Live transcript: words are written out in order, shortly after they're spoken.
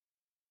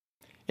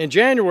In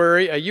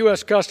January, a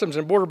U.S. Customs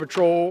and Border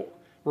Patrol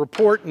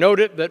report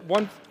noted that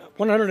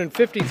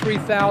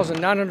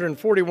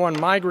 153,941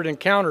 migrant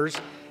encounters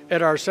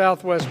at our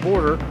southwest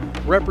border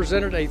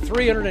represented a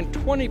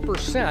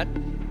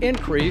 320%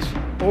 increase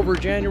over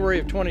January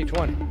of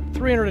 2020.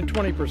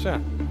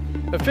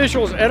 320%.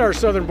 Officials at our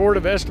southern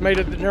border have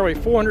estimated that nearly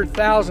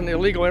 400,000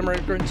 illegal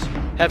immigrants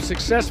have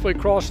successfully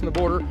crossed the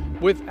border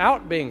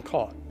without being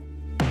caught.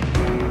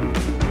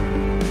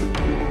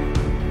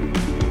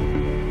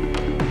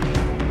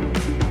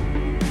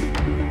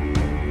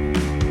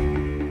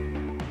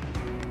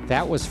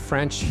 That was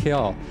French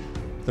Hill,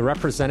 the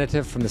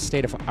representative from the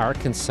state of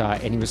Arkansas,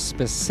 and he was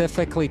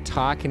specifically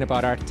talking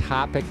about our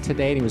topic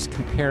today, and he was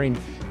comparing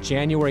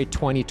January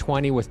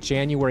 2020 with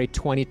January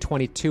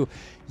 2022.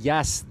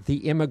 Yes,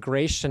 the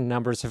immigration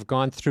numbers have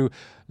gone through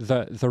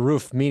the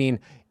roof, meaning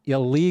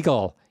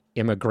illegal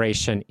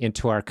immigration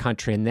into our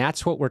country. And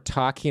that's what we're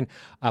talking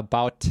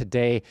about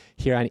today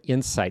here on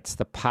Insights,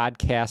 the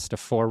podcast of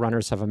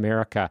Forerunners of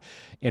America.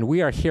 And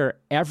we are here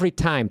every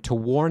time to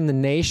warn the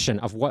nation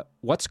of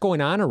what's going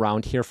on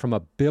around here from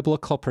a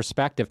biblical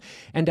perspective,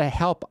 and to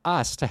help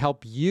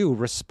you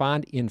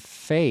respond in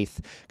faith,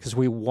 because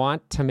we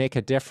want to make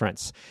a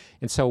difference.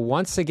 And so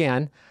once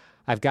again,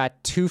 I've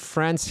got two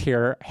friends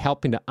here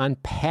helping to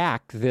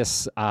unpack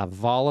this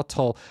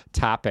volatile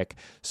topic.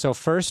 So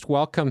first,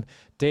 welcome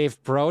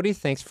Dave Brody.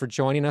 Thanks for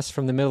joining us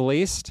from the Middle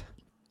East.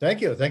 Thank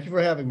you. Thank you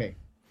for having me.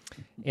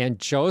 And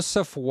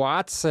Joseph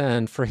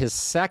Watson for his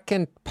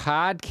second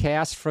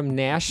podcast from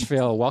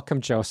Nashville.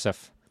 Welcome,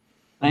 Joseph.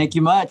 Thank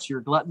you much. You're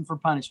a glutton for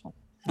punishment.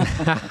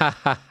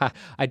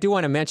 I do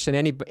want to mention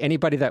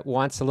anybody that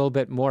wants a little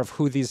bit more of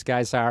who these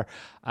guys are.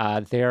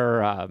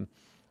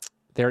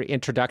 Their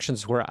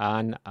introductions were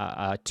on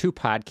 2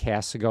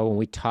 podcasts ago when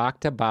we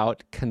talked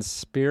about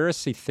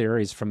conspiracy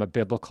theories from a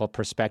biblical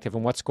perspective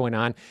and what's going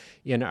on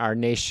in our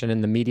nation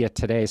and the media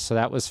today. So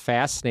that was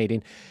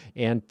fascinating.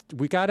 And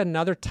we got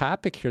another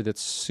topic here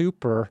that's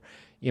super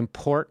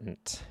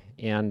important.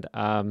 And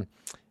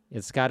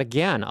it's got,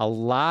 again, a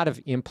lot of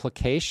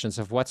implications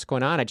of what's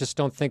going on. I just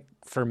don't think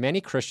for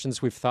many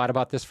Christians we've thought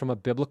about this from a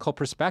biblical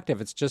perspective.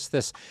 It's just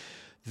this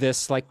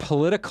like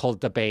political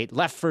debate,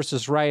 left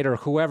versus right, or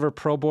whoever,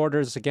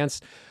 pro-borders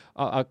against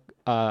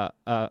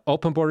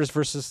open borders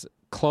versus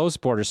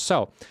closed borders.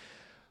 So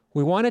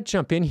we want to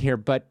jump in here,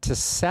 but to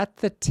set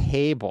the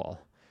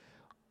table,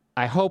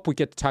 I hope we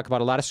get to talk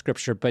about a lot of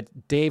scripture, but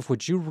Dave,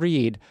 would you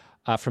read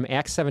from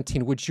Acts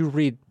 17, would you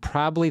read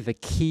probably the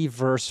key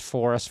verse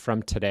for us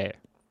from today?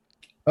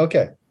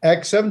 Okay.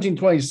 Acts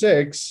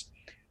 17:26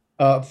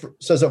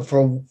 says that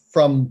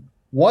from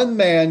one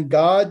man,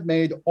 God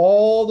made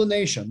all the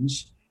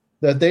nations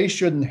that they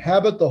should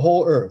inhabit the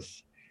whole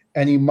earth.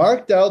 And he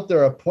marked out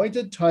their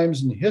appointed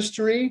times in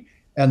history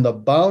and the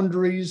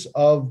boundaries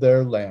of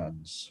their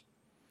lands.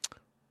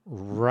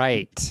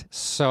 Right.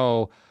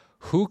 So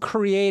who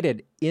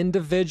created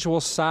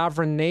individual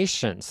sovereign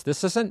nations?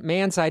 This isn't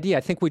man's idea.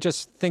 I think we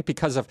just think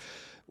because of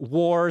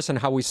wars and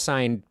how we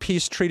signed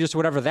peace treaties or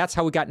whatever, that's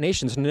how we got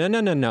nations.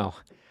 No.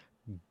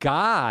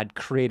 God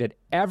created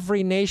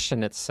every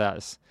nation, it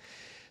says.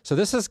 So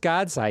this is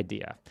God's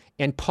idea.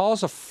 And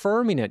Paul's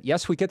affirming it.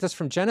 Yes, we get this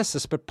from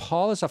Genesis, but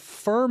Paul is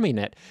affirming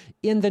it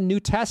in the New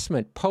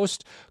Testament,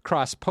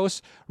 post-cross,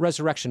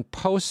 post-resurrection,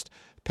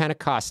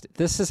 post-Pentecost.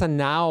 This is a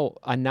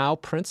now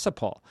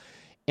principle.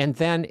 And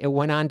then it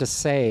went on to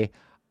say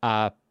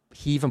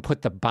he even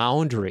put the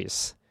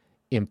boundaries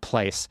in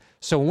place.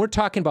 So when we're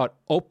talking about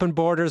open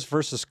borders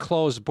versus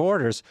closed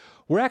borders,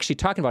 we're actually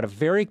talking about a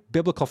very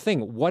biblical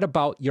thing. What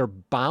about your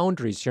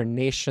boundaries, your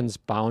nation's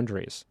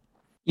boundaries?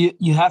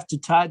 You have to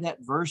tie that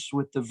verse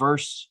with the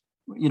verse.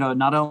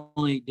 Not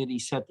only did he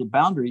set the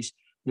boundaries,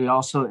 but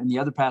also in the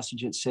other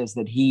passage it says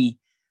that he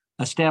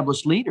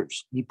established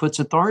leaders. He puts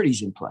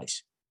authorities in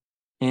place,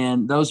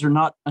 and those are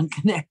not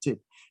unconnected.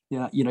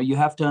 You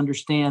have to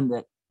understand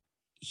that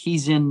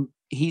he's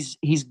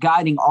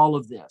guiding all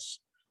of this.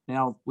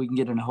 Now we can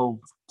get in a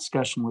whole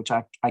discussion, which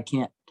I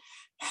can't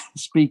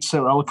speak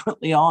so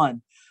eloquently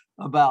on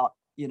about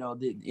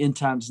the end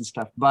times and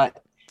stuff,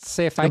 but.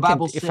 Say by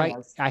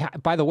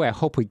the way, I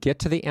hope we get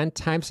to the end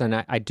times,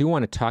 and I do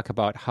want to talk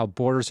about how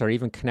borders are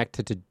even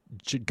connected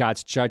to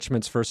God's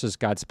judgments versus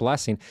God's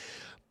blessing.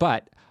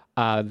 But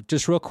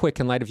just real quick,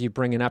 in light of you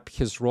bringing up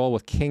his role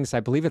with kings, I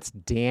believe it's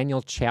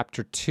Daniel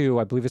chapter 2,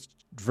 I believe it's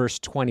verse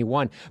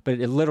 21, but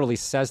it literally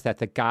says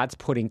that God's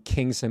putting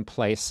kings in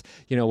place,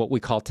 what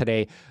we call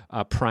today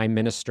prime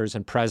ministers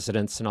and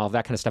presidents and all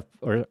that kind of stuff,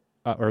 or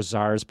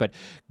czars, but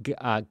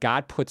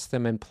God puts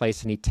them in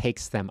place and he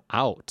takes them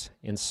out.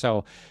 And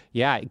so,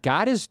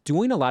 God is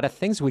doing a lot of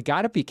things. We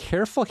got to be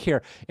careful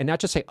here and not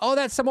just say, oh,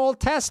 that's some Old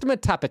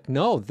Testament topic.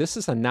 No, this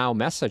is a now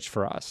message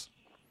for us.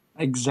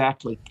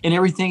 Exactly. And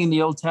everything in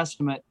the Old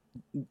Testament,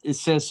 it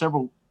says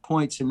several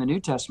points in the New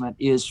Testament,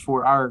 is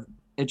for our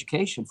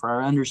education, for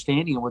our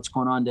understanding of what's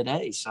going on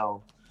today.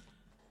 So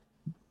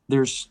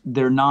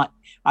they're not,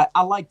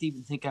 I like to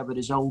even think of it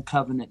as Old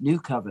Covenant,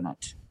 New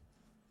Covenant.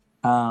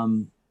 I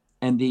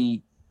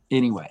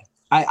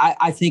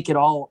think it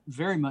all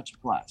very much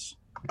applies.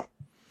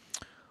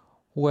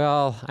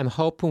 Well, I'm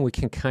hoping we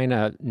can kind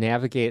of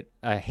navigate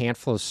a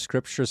handful of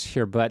scriptures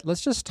here, but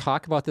let's just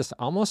talk about this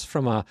almost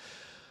from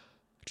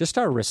just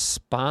our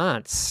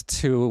response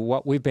to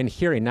what we've been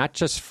hearing, not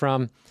just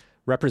from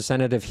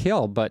Representative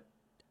Hill, but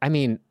I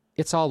mean,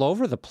 it's all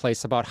over the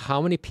place about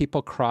how many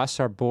people cross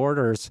our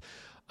borders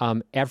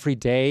every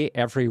day,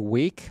 every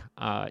week.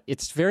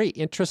 It's very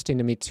interesting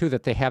to me, too,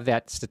 that they have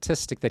that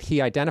statistic that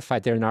he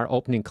identified there in our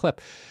opening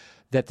clip,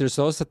 that there's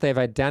those that they've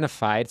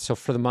identified. So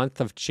for the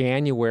month of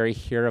January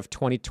here of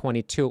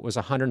 2022, it was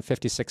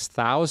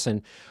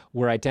 156,000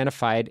 were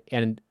identified,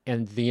 and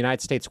the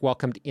United States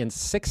welcomed in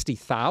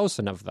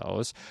 60,000 of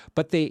those.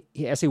 But they,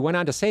 as he went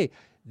on to say,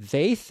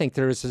 they think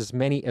there's as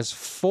many as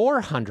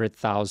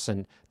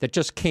 400,000 that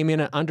just came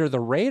in under the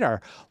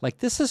radar. Like,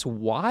 this is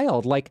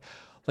wild. Like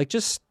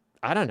just,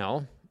 I don't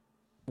know.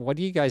 What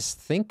do you guys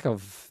think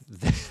of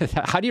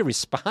that? How do you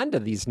respond to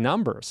these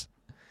numbers?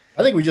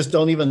 I think we just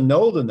don't even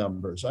know the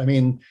numbers. I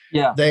mean,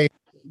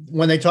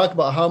 when they talk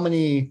about how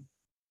many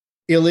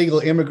illegal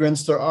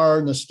immigrants there are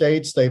in the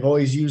States, they've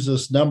always used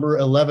this number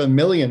 11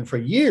 million for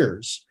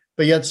years.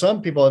 But yet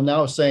some people are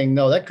now saying,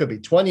 no, that could be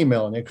 20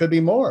 million. It could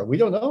be more. We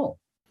don't know.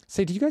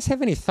 So do you guys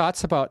have any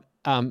thoughts about,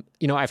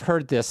 I've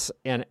heard this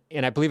and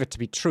I believe it to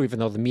be true, even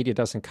though the media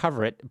doesn't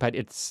cover it, but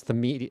it's the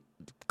media,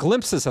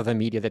 glimpses of the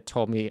media that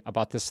told me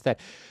about this, that,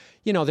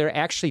 they're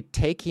actually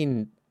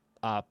taking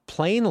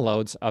plane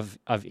loads of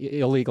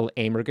illegal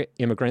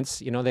immigrants.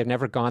 They've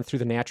never gone through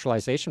the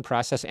naturalization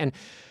process, and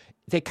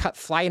they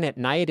fly in at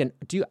night.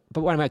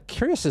 But what I'm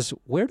curious is,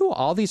 where do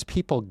all these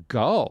people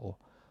go?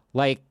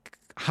 Like,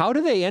 how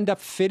do they end up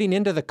fitting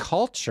into the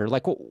culture?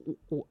 Like,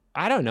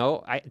 I don't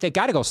know. They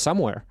got to go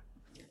somewhere.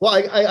 Well,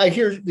 I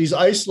hear these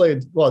not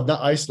isolated,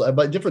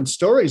 but different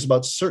stories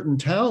about certain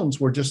towns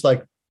where just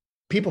like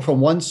people from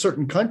one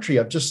certain country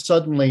have just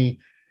suddenly,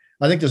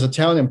 I think there's a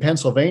town in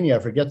Pennsylvania, I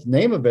forget the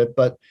name of it,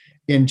 but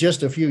in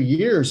just a few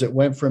years, it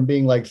went from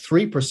being like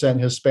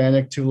 3%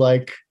 Hispanic to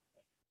like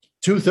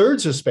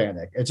 2/3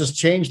 Hispanic. It just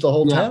changed the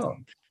whole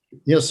town.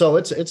 So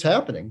it's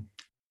happening.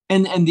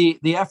 And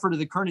the effort of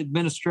the current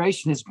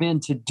administration has been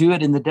to do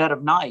it in the dead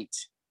of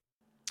night.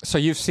 So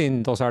you've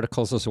seen those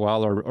articles as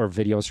well, or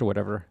videos or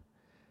whatever,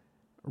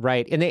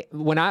 right? And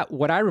what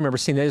I remember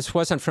seeing, this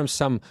wasn't from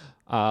some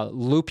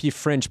loopy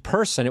fringe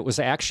person. It was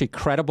actually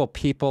credible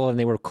people, and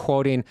they were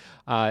quoting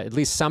at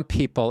least some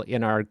people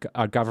in our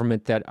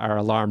government that are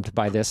alarmed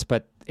by this.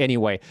 But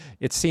anyway,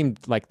 it seemed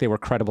like they were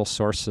credible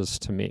sources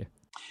to me.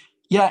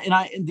 Yeah, and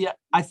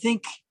I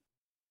think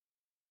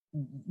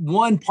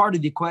one part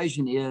of the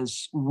equation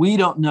is we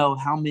don't know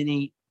how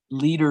many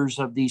leaders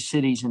of these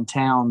cities and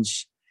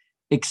towns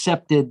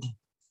accepted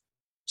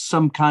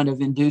some kind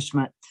of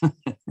inducement,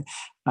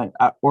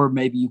 or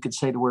maybe you could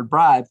say the word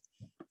bribe,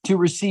 to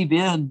receive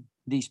in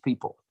these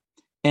people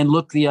and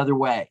look the other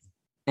way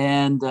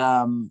and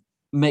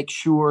make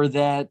sure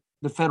that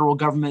the federal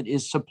government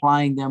is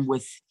supplying them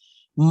with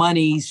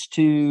monies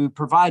to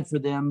provide for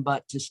them,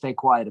 but to stay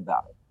quiet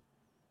about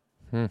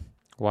it.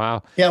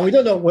 Wow. Yeah, we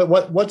don't know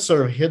what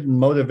sort of hidden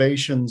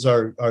motivations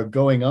are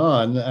going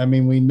on. I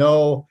mean, we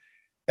know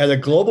at a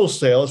global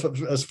scale,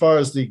 as far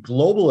as the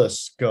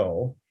globalists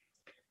go,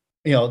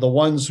 the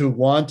ones who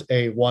want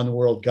a one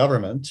world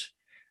government,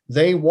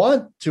 they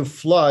want to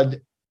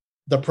flood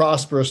the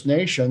prosperous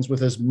nations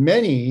with as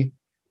many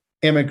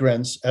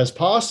immigrants as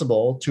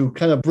possible to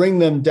kind of bring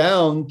them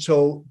down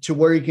to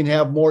where you can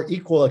have more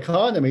equal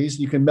economies.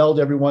 You can meld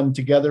everyone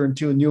together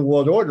into a new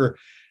world order.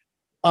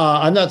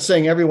 I'm not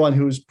saying everyone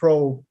who's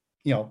pro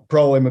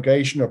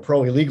immigration or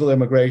pro illegal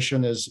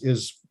immigration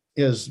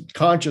is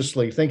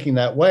consciously thinking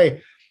that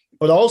way,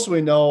 but also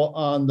we know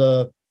on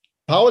the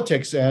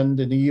politics end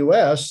in the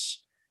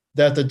U.S.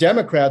 that the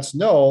Democrats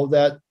know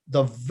that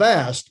the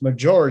vast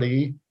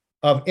majority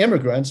of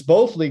immigrants,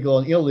 both legal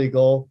and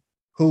illegal,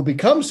 who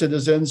become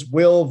citizens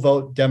will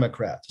vote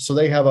Democrat. So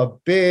they have a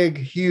big,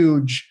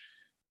 huge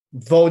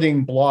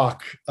voting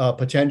block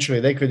potentially.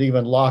 They could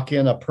even lock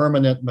in a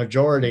permanent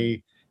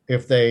majority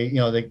if they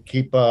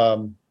keep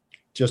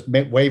just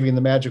waving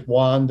the magic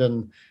wand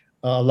and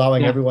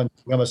allowing everyone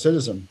to become a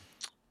citizen.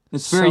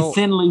 It's very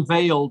thinly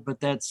veiled, but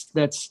that's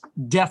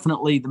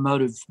definitely the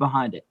motive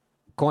behind it.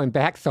 Going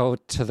back, though,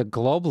 to the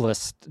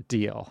globalist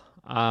deal,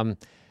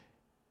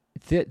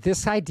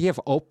 this idea of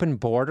open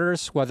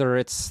borders, whether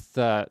it's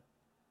the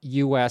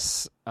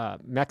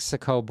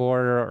U.S.-Mexico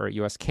border or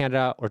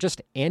U.S.-Canada or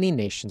just any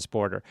nation's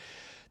border,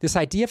 this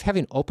idea of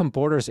having open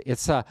borders,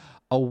 it's a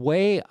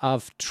way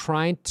of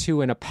trying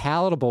to, in a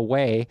palatable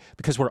way,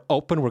 because we're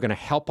open, we're going to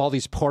help all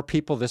these poor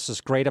people. This is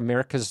great.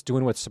 America's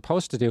doing what it's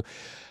supposed to do.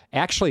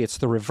 Actually, it's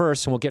the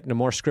reverse, and we'll get into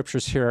more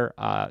scriptures here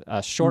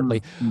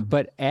shortly. Mm-hmm.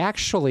 But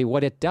actually,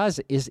 what it does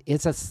is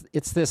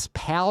it's this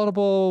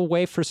palatable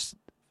way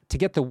to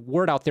get the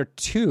word out there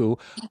to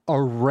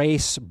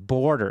erase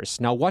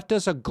borders. Now, what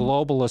does a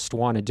globalist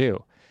want to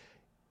do?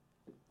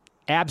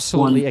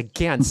 Absolutely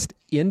against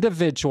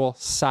individual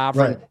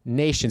sovereign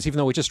nations, even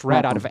though we just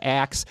read out of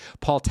Acts,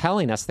 Paul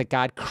telling us that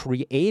God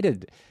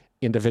created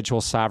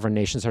individual sovereign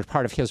nations as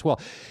part of his will.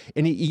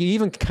 And he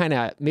even kind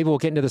of, maybe we'll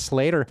get into this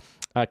later,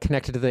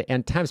 connected to the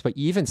end times, but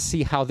you even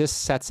see how this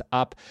sets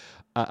up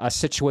a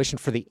situation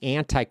for the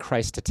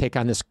Antichrist to take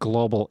on this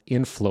global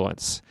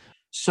influence.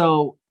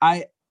 So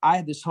I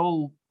had this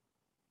whole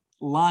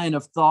line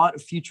of thought, a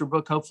future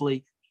book,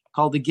 hopefully,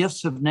 called The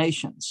Gifts of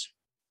Nations.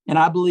 And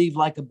I believe,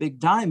 like a big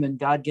diamond,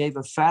 God gave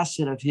a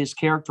facet of his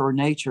character or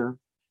nature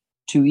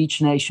to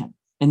each nation.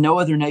 And no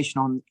other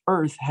nation on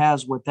earth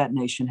has what that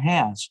nation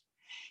has.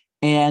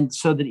 And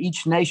so that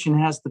each nation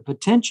has the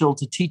potential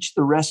to teach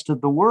the rest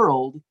of the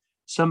world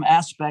some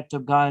aspect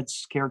of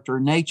God's character or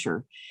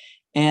nature.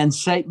 And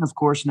Satan, of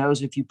course,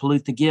 knows if you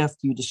pollute the gift,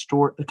 you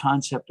distort the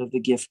concept of the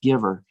gift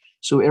giver.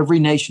 So every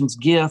nation's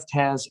gift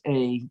has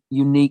a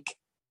unique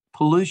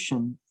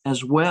pollution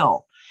as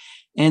well.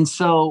 And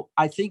so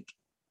I think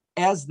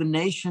as the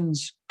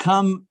nations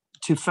come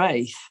to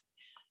faith,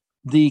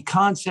 the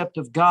concept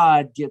of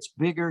God gets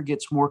bigger,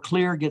 gets more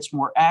clear, gets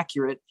more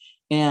accurate.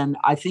 And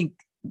I think,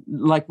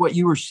 like what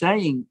you were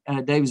saying,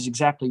 Dave, is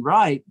exactly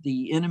right.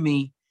 The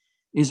enemy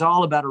is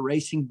all about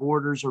erasing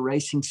borders,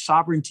 erasing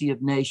sovereignty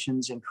of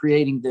nations, and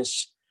creating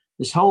this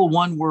whole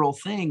one world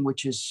thing,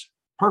 which is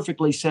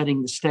perfectly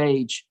setting the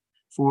stage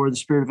for the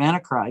spirit of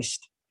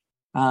Antichrist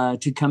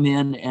to come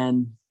in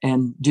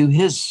and do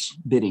his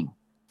bidding.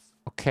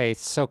 Okay,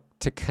 so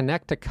to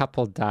connect a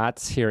couple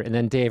dots here, and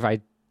then Dave,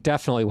 I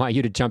definitely want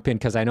you to jump in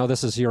because I know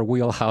this is your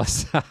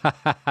wheelhouse.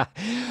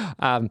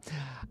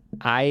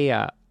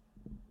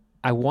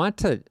 I want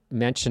to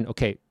mention,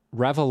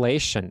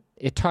 Revelation,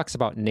 it talks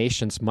about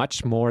nations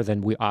much more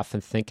than we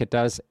often think it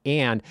does.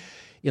 And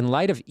in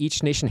light of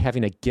each nation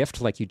having a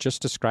gift, like you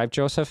just described,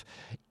 Joseph,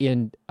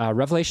 in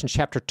Revelation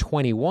chapter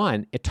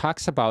 21, it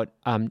talks about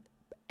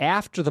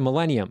after the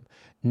millennium,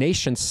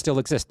 nations still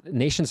exist.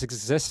 Nations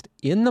exist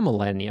in the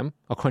millennium,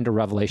 according to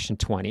Revelation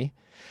 20.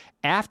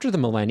 After the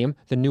millennium,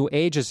 the new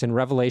age is in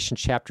Revelation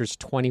chapters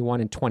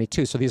 21 and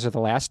 22. So these are the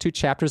last two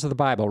chapters of the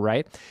Bible,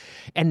 right?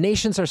 And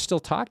nations are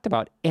still talked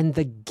about. And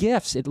the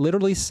gifts, it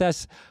literally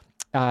says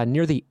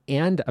near the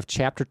end of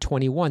chapter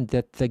 21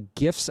 that the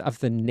gifts of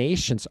the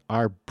nations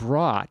are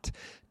brought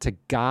to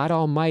God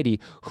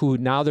Almighty, who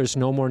now there's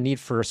no more need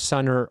for a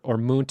sun or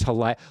moon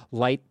to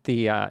light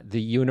the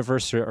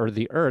universe or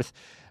the earth.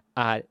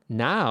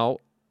 Now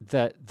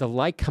the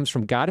light comes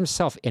from God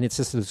himself, and it's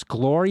this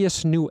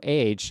glorious new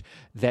age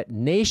that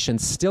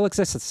nations still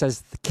exist. It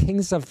says the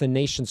kings of the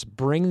nations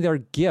bring their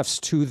gifts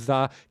to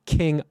the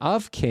King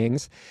of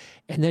Kings.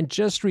 And then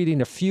just reading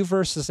a few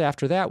verses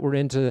after that, we're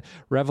into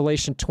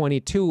Revelation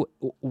 22.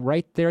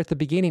 Right there at the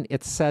beginning,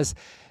 it says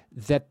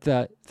that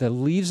the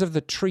leaves of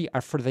the tree are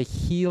for the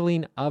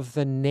healing of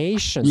the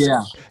nations.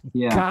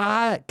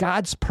 Yeah.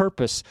 God's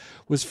purpose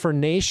was for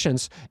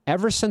nations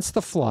ever since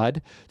the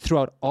flood,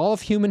 throughout all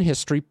of human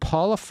history.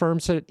 Paul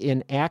affirms it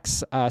in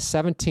Acts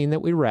 17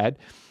 that we read.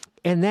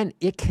 And then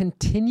it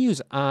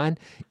continues on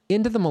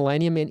into the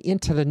millennium and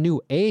into the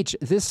new age.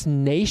 This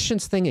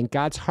nations thing and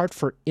God's heart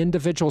for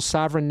individual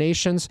sovereign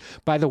nations,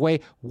 by the way,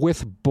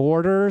 with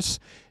borders,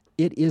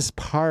 it is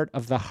part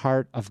of the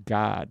heart of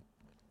God.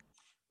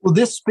 Well,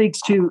 this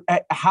speaks to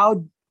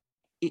how,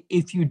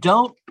 if you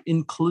don't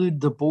include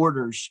the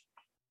borders,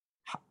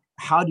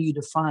 how do you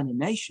define a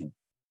nation?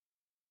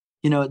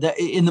 In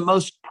the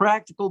most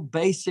practical,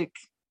 basic,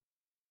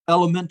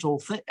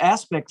 elemental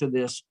aspect of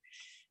this,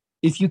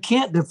 if you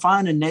can't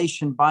define a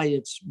nation by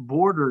its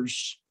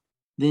borders,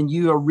 then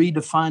you are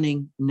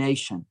redefining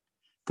nation.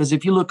 Because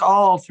if you look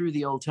all through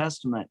the Old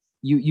Testament,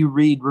 you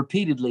read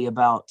repeatedly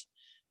about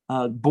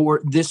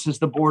this is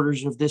the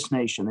borders of this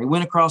nation. They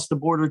went across the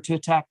border to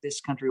attack this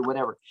country or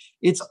whatever.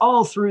 It's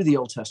all through the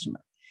Old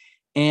Testament.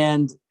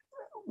 And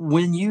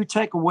when you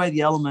take away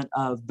the element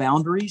of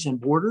boundaries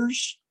and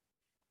borders,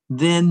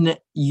 then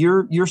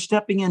you're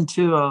stepping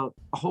into a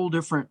whole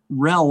different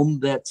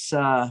realm that's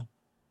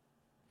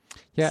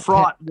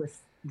fraught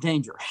with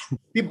danger.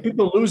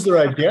 People lose their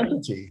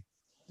identity.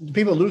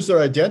 People lose their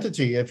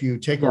identity if you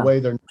take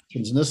away their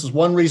nations. And this is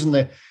one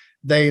reason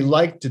they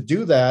like to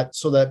do that,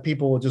 so that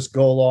people will just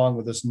go along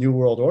with this New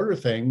World Order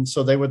thing.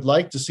 So they would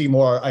like to see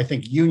more, I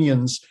think,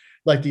 unions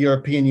like the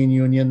European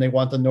Union. They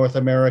want the North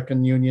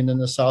American Union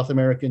and the South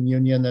American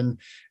Union.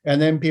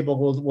 And then people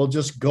will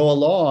just go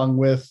along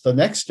with the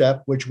next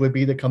step, which would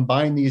be to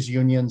combine these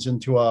unions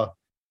into a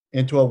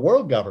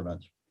world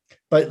government.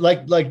 But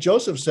like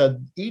Joseph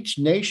said, each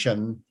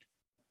nation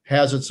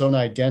has its own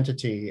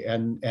identity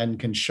and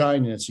can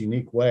shine in its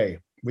unique way.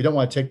 We don't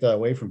want to take that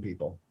away from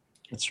people.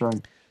 That's right.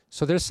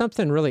 So there's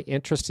something really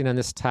interesting on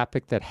this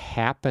topic that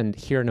happened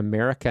here in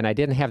America, and I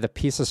didn't have the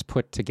pieces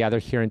put together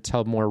here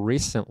until more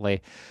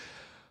recently.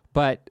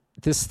 But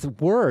this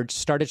word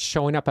started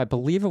showing up, I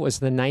believe it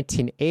was in the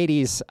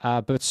 1980s,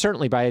 but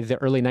certainly by the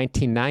early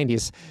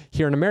 1990s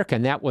here in America,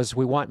 and that was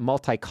we want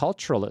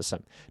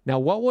multiculturalism. Now,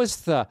 what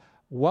was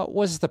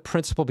the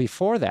principle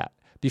before that?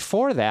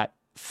 Before that,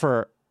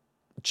 for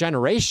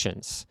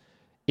generations,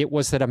 it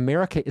was that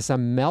America is a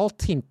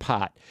melting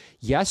pot.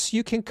 Yes,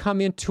 you can come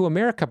into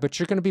America, but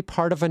you're going to be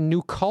part of a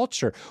new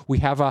culture. We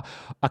have a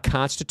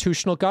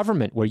constitutional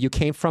government. Where you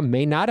came from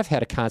may not have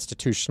had a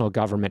constitutional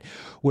government.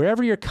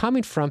 Wherever you're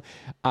coming from,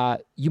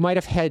 you might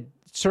have had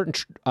certain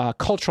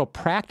cultural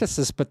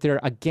practices, but they're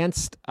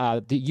against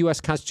the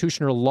U.S.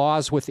 Constitution or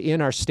laws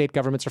within our state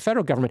governments or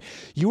federal government.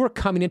 You are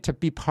coming in to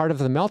be part of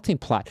the melting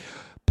pot.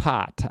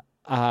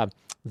 The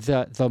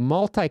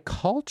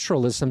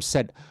multiculturalism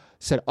said,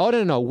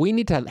 oh, no, we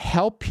need to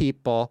help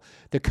people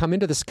that come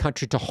into this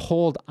country to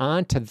hold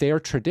on to their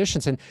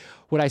traditions. And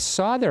what I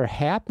saw there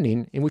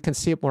happening, and we can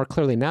see it more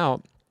clearly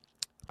now,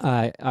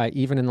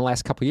 even in the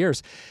last couple of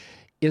years,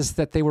 is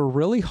that they were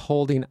really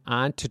holding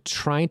on to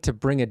trying to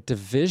bring a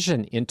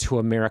division into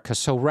America.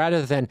 So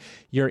rather than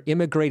you're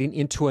immigrating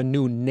into a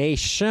new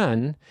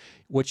nation,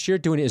 what you're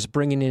doing is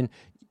bringing in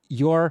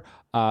your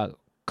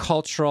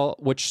cultural,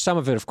 which some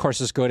of it, of course,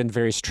 is good in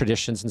various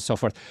traditions and so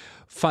forth.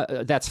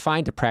 That's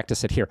fine to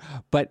practice it here.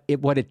 But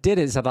what it did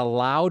is it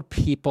allowed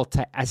people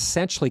to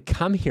essentially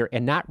come here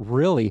and not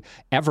really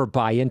ever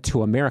buy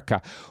into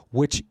America,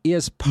 which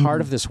is part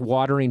of this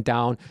watering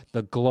down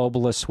the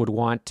globalists would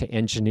want to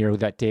engineer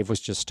that Dave was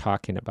just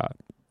talking about.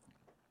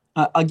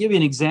 I'll give you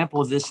an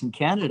example of this in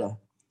Canada.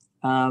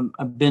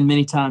 I've been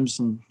many times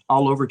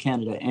all over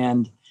Canada,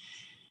 and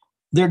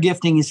their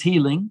gifting is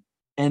healing.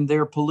 And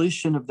their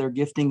pollution of their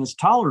gifting is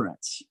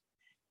tolerance.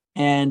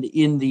 And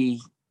in the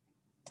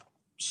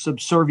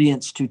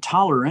subservience to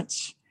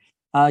tolerance,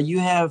 you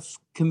have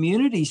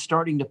communities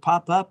starting to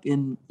pop up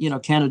in,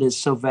 Canada is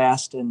so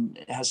vast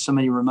and has so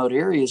many remote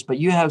areas, but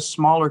you have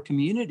smaller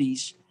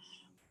communities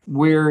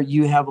where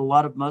you have a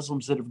lot of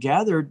Muslims that have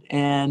gathered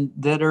and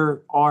that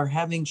are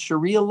having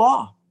Sharia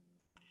law.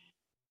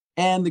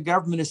 And the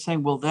government is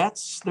saying, well,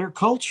 that's their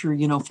culture.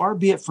 Far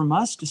be it from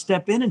us to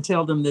step in and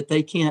tell them that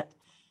they can't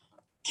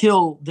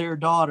kill their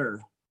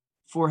daughter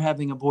for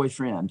having a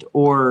boyfriend,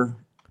 or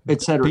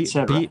et cetera, et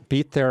cetera.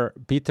 Beat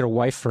their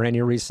wife for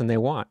any reason they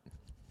want.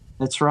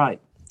 That's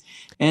right.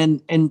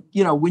 And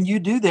when you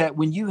do that,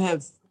 when you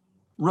have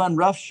run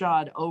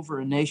roughshod over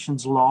a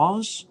nation's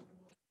laws,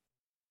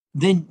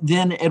 then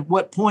at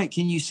what point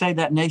can you say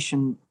that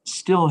nation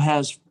still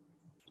has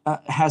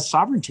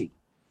sovereignty?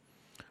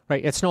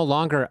 Right. It's no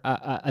longer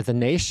the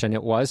nation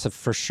it was,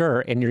 for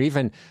sure. And you're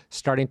even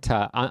starting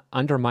to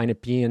undermine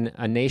it being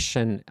a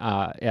nation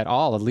at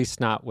all, at least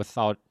not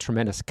without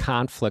tremendous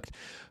conflict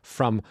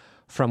from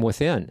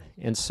within.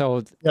 And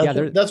so,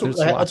 that's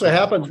what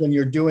happens when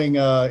you're doing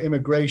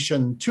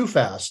immigration too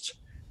fast,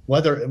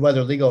 whether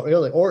legal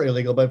or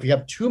illegal. But if you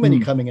have too many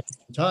coming in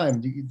at the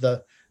time,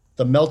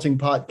 the melting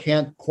pot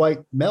can't quite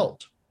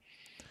melt.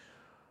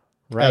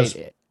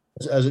 Right.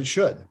 As it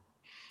should.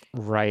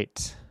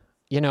 Right.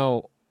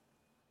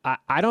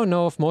 I don't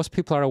know if most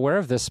people are aware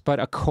of this, but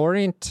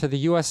according to the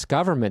U.S.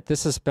 government,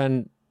 this has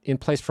been in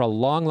place for a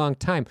long, long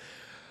time.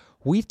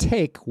 We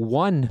take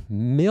 1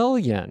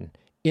 million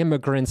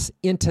immigrants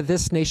into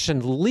this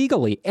nation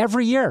legally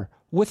every year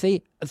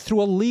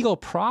through a legal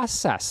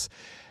process.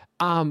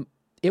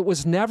 It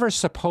was never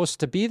supposed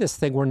to be this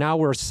thing where now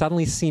we're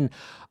suddenly seeing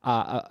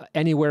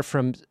anywhere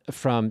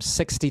from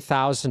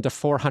 60,000 to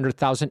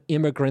 400,000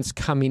 immigrants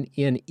coming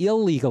in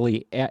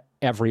illegally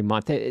every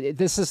month.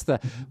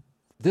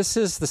 This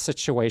is the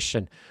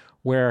situation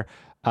where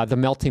the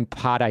melting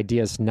pot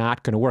idea is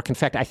not going to work. In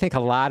fact, I think a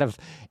lot of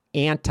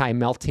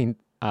anti-melting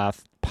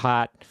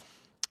pot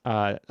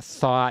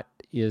thought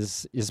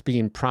is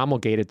being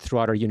promulgated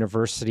throughout our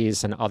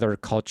universities and other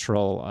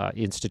cultural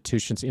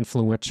institutions,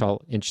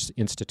 influential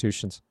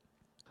institutions.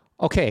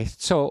 Okay,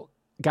 so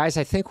guys,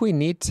 I think we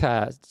need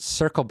to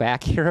circle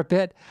back here a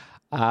bit.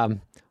 All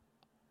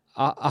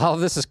of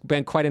this has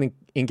been quite an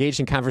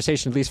engaging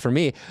conversation, at least for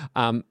me,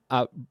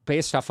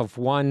 based off of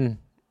one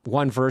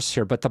verse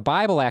here, but the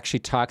Bible actually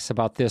talks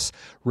about this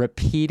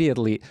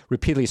repeatedly.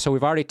 So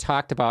we've already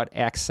talked about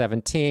Acts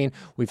 17.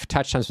 We've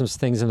touched on some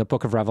things in the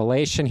book of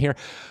Revelation here,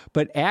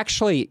 but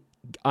actually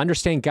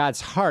understanding God's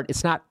heart,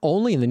 it's not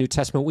only in the New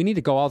Testament. We need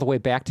to go all the way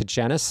back to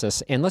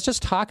Genesis, and let's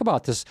just talk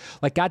about this,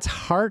 like God's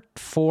heart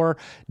for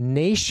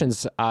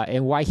nations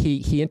and why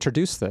he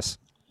introduced this.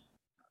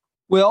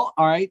 Well,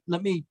 all right,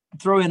 let me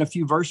throw in a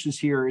few verses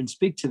here and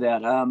speak to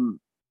that.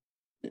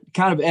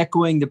 Kind of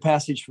echoing the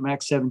passage from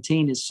Acts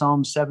 17 is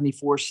Psalm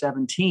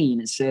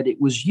 74:17. It said,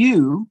 "It was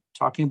you,"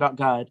 talking about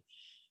God,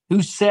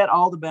 "who set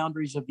all the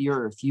boundaries of the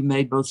earth. You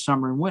made both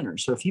summer and winter."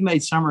 So if you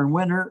made summer and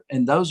winter,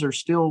 and those are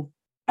still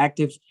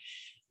active,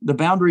 the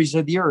boundaries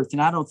of the earth.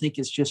 And I don't think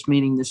it's just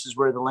meaning this is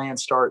where the land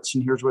starts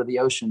and here's where the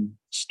ocean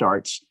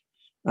stops.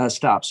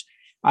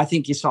 I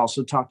think it's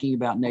also talking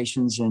about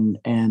nations and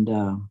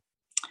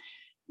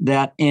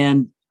that.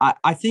 And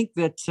I think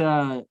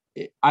that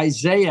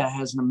Isaiah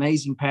has an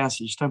amazing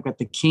passage talking about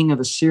the king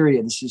of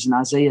Assyria. This is in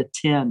Isaiah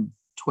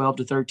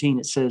 10:12-13.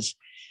 It says,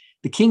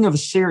 the king of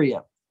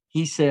Assyria,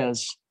 he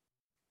says,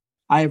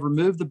 "I have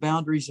removed the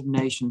boundaries of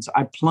nations.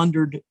 I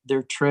plundered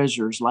their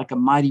treasures. Like a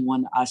mighty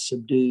one, I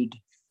subdued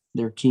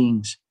their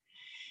kings."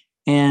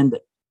 And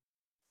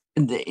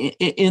in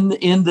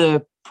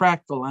the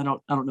practical, I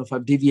don't know if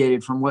I've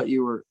deviated from what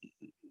you were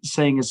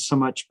saying is so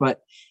much,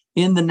 but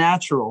in the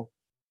natural,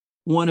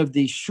 one of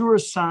the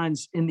surest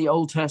signs in the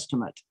Old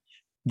Testament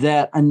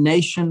that a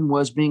nation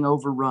was being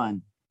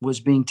overrun, was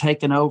being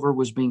taken over,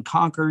 was being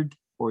conquered,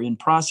 or in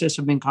process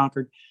of being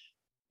conquered,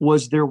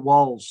 was their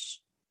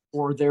walls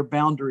or their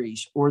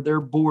boundaries or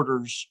their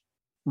borders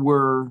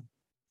were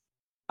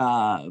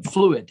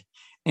fluid,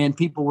 and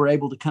people were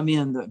able to come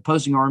in. The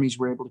opposing armies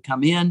were able to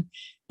come in,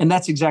 and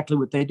that's exactly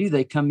what they do.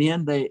 They come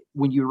in.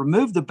 When you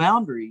remove the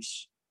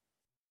boundaries,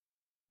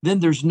 then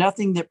there's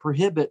nothing that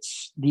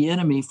prohibits the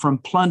enemy from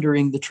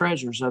plundering the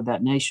treasures of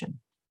that nation.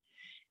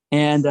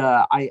 And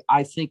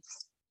I think,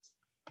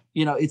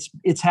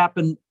 it's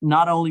happened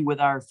not only with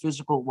our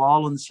physical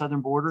wall on the southern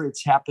border,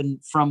 it's happened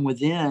from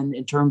within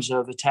in terms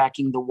of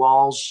attacking the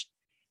walls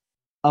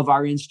of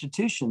our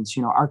institutions.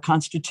 Our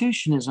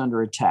Constitution is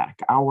under attack.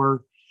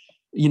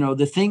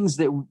 The things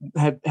that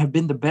have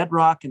been the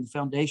bedrock and the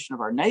foundation of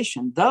our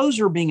nation, those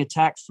are being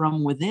attacked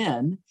from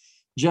within,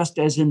 just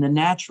as in the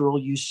natural,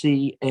 you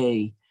see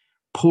a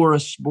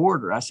porous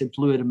border. I said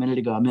fluid a minute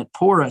ago. I meant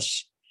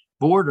porous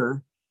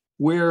border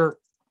where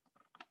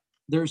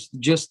there's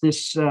just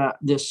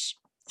this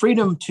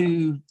freedom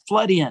to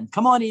flood in.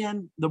 Come on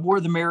in. The more,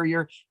 the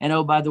merrier. And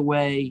oh, by the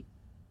way,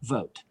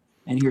 vote.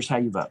 And here's how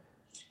you vote.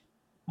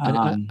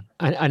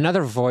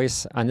 Another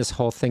voice on this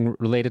whole thing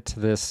related to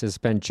this has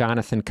been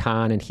Jonathan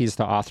Cahn, and he's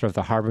the author of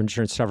The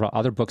Harbinger and several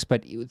other books.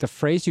 But the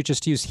phrase you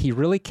just used, he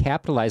really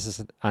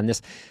capitalizes on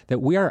this, that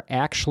we are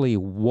actually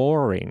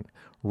warring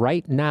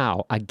right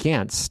now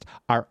against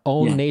our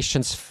own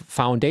nation's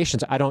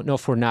foundations. I don't know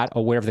if we're not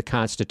aware of the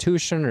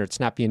Constitution, or it's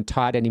not being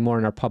taught anymore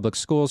in our public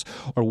schools,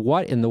 or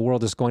what in the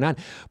world is going on.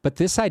 But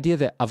this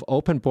idea of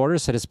open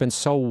borders that has been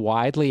so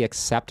widely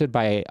accepted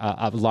by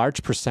a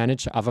large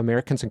percentage of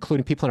Americans,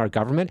 including people in our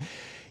government,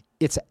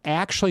 it's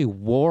actually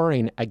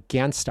warring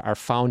against our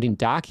founding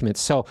documents.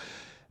 So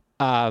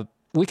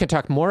we can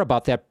talk more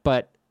about that,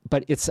 but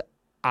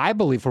I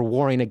believe we're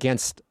warring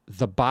against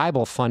the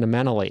Bible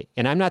fundamentally.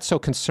 And I'm not so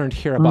concerned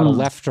here about a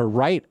left or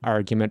right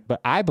argument, but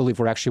I believe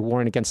we're actually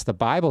warring against the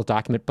Bible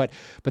document, but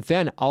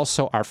then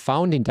also our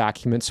founding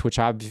documents, which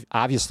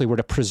obviously were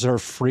to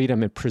preserve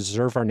freedom and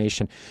preserve our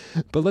nation.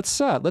 But let's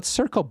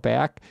circle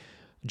back,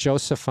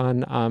 Joseph,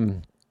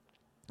 on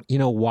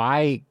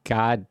why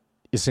God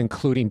is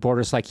including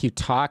borders. Like you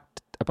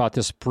talked about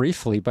this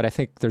briefly, but I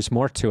think there's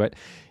more to it.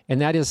 And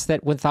that is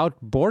that without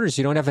borders,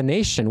 you don't have a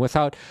nation.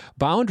 Without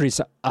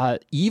boundaries,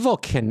 evil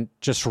can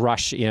just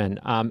rush in.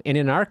 And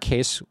in our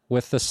case,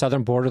 with the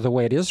southern border the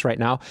way it is right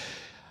now,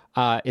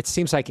 it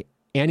seems like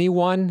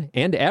anyone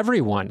and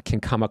everyone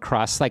can come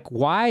across. Like,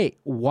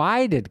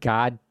 why did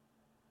God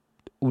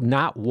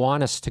not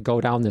want us to go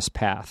down this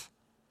path?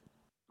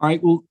 All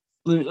right, well,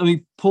 let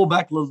me pull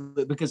back a little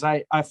bit, because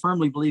I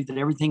firmly believe that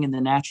everything in the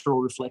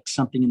natural reflects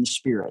something in the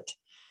spirit.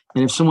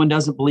 And if someone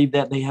doesn't believe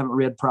that, they haven't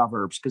read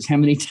Proverbs, because how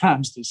many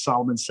times does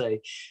Solomon say,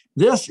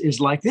 this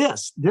is like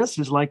this, this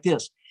is like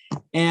this?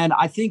 And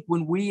I think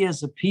when we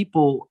as a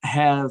people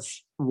have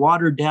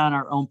watered down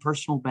our own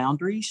personal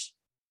boundaries,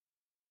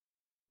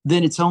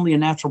 then it's only a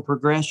natural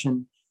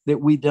progression that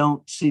we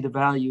don't see the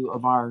value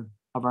of our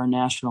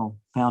national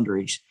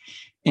boundaries.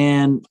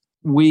 And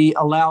we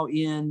allow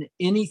in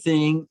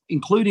anything,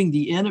 including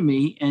the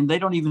enemy, and they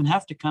don't even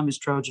have to come as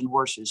Trojan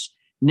horses.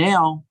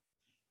 Now,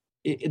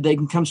 they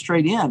can come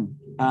straight in.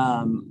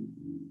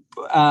 I'm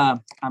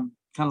kind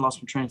of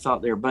lost my train of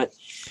thought there, but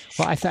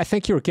well, I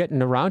think you were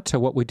getting around to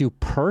what we do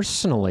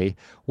personally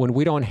when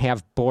we don't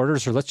have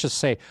borders, or let's just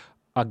say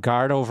a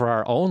guard over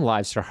our own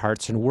lives or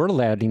hearts, and we're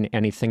letting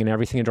anything and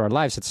everything into our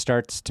lives. It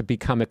starts to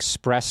become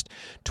expressed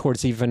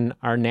towards even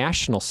our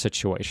national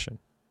situation.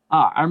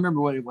 I remember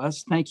what it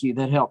was. Thank you.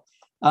 That helped.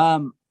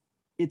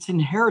 It's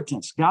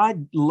inheritance.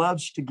 God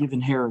loves to give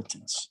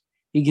inheritance.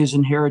 He gives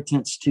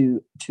inheritance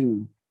to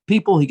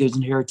people. He gives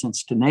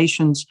inheritance to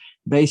nations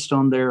based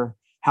on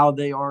how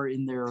they are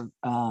in their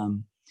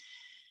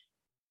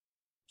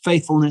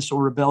faithfulness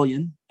or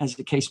rebellion, as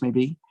the case may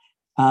be.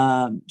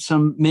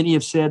 Many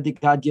have said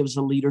that God gives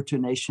a leader to a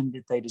nation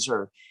that they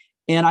deserve.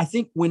 And I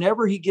think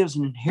whenever he gives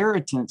an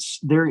inheritance,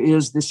 there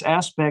is this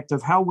aspect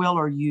of how well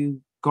are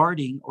you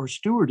guarding or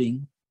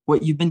stewarding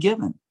what you've been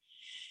given.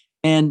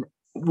 And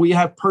we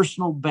have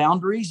personal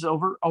boundaries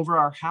over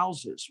our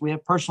houses. We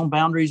have personal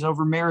boundaries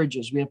over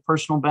marriages. We have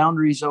personal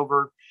boundaries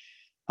over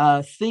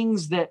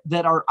things that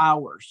are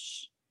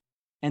ours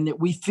and that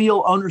we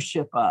feel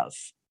ownership of.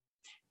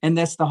 And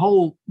that's the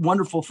whole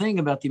wonderful thing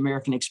about the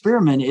American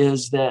experiment,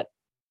 is that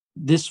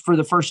this, for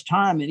the first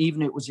time, and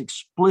even it was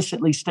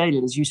explicitly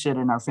stated, as you said,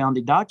 in our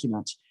founding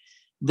documents,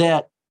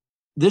 that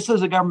this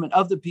is a government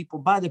of the people,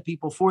 by the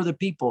people, for the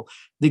people.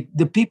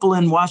 The people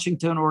in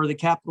Washington or the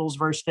capitals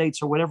of our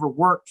states or whatever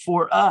work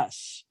for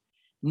us,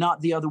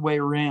 not the other way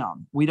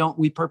around.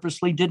 We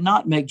purposely did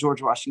not make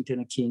George Washington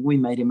a king. We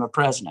made him a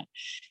president.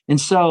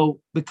 And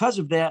so because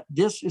of that,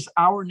 this is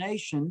our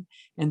nation.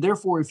 And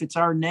therefore, if it's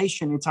our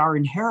nation, it's our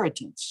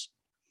inheritance.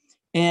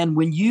 And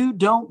when you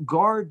don't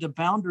guard the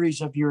boundaries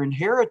of your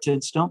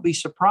inheritance, don't be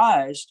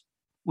surprised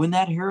when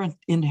that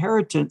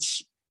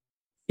inheritance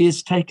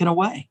is taken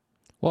away.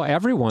 Well,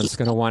 everyone's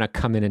going to want to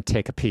come in and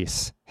take a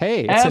piece.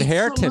 Hey, it's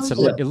inheritance. It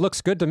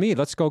looks good to me.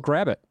 Let's go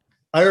grab it.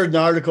 I heard an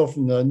article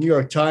from the New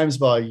York Times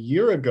about a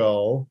year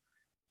ago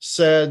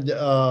said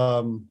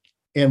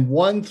in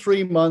 1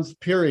 3-month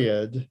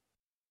period,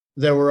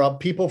 there were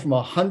people from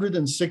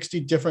 160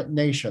 different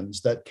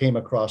nations that came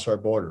across our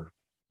border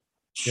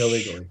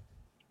illegally.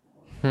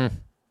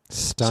 Stunning.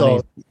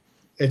 So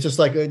it's just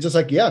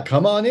like, yeah,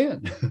 come on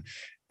in.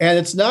 And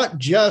it's not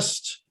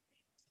just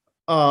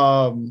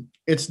the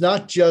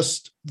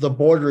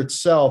border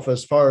itself,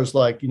 as far as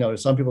like,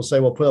 some people say,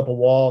 well, put up a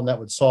wall and that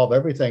would solve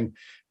everything.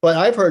 But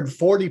I've heard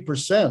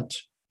 40%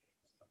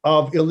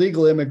 of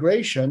illegal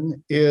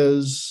immigration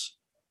is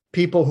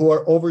people who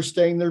are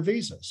overstaying their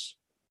visas.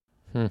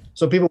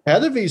 So people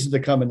had a visa to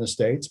come in the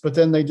States, but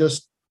then they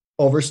just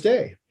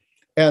overstay.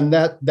 And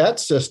that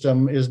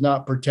system is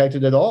not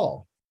protected at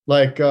all.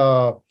 Like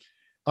I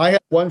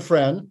had one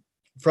friend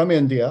from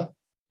India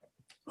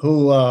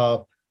who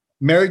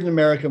married an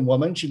American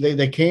woman.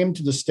 They came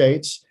to the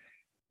States,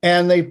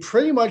 and they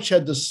pretty much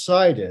had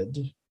decided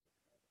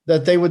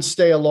that they would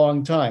stay a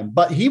long time.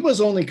 But he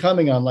was only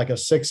coming on like a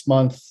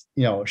 6-month,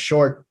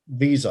 short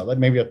visa, like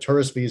maybe a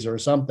tourist visa or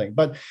something.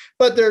 But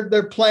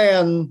their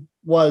plan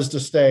was to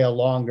stay a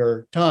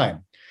longer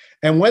time.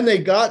 And when they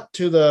got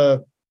to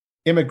the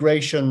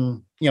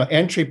immigration,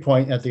 entry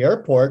point at the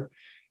airport,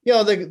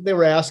 they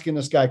were asking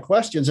this guy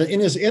questions. And in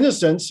his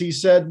innocence, he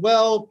said,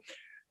 well,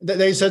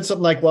 they said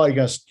something like, well,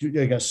 you're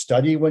going to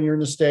study when you're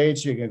in the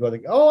States. You're going to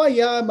go oh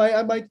yeah,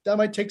 I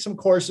might take some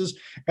courses.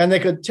 And they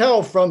could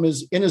tell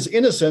in his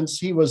innocence,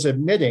 he was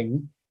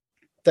admitting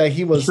that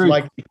he was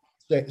likely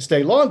to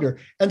stay longer.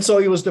 And so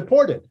he was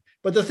deported.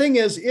 But the thing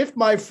is, if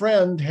my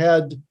friend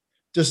had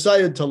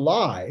decided to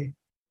lie,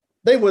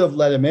 they would have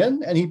let him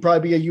in, and he'd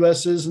probably be a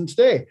U.S. citizen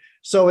today.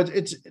 So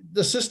it's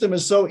the system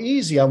is so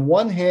easy. On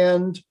one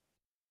hand,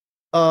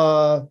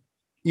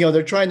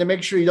 they're trying to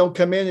make sure you don't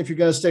come in if you're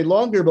going to stay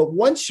longer. But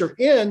once you're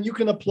in, you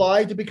can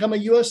apply to become a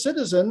U.S.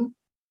 citizen,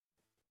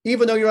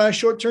 even though you're on a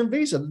short-term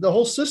visa. The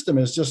whole system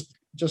is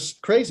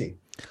just crazy.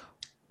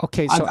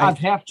 Okay, so I've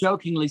half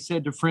jokingly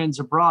said to friends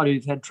abroad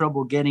who've had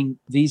trouble getting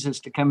visas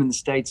to come in the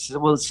States,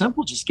 well, it's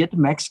simple. Just get to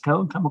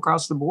Mexico and come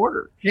across the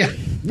border. Yeah.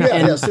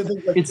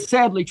 It's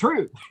sadly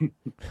true.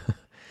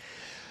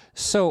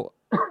 So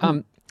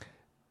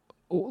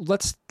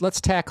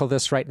let's tackle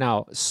this right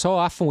now. So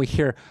often we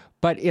hear,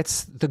 but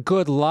it's the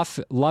good,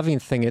 loving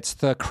thing. It's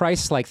the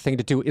Christ-like thing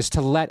to do, is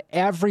to let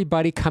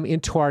everybody come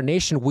into our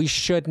nation. We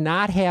should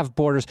not have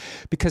borders,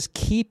 because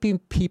keeping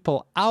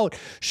people out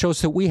shows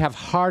that we have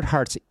hard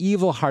hearts,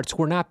 evil hearts.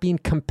 We're not being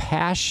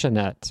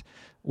compassionate.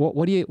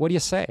 What do you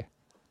say?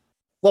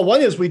 Well,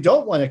 one is we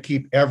don't want to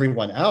keep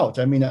everyone out.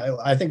 I mean,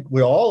 I think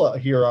we all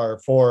here are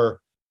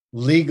for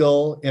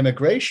legal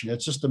immigration.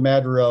 It's just a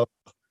matter of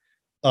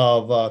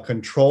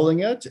controlling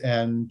it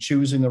and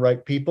choosing the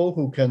right people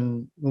who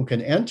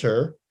can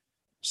enter.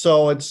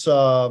 So it's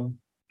not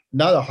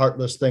a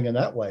heartless thing in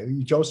that way.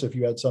 Joseph,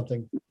 you had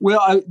something.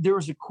 Well, there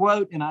was a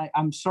quote, and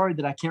I'm sorry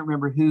that I can't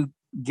remember who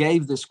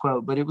gave this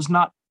quote, but it was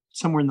not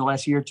somewhere in the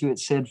last year or two. It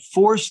said,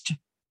 forced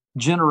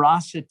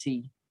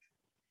generosity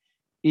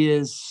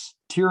is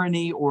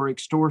tyranny or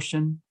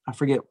extortion. I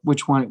forget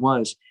which one it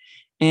was.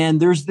 And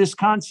there's this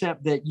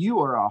concept that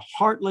you are a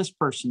heartless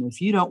person if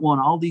you don't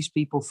want all these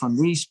people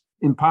from these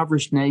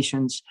impoverished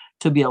nations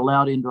to be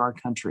allowed into our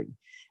country.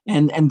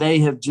 And they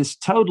have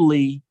just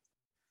totally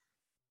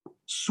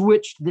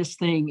switched this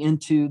thing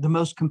into the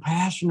most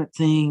compassionate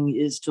thing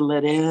is to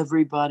let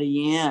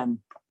everybody in.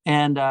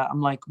 And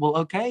I'm like, well,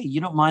 okay,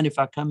 you don't mind if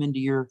I come into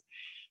your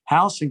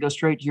house and go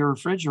straight to your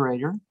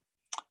refrigerator.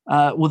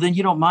 Well, then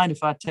you don't mind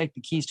if I take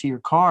the keys to your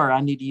car.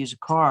 I need to use a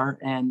car.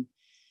 And,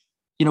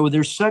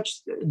 there's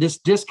such this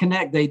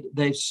disconnect.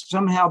 They've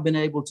somehow been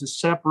able to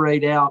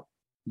separate out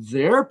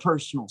their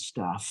personal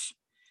stuff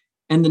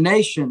and the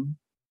nation,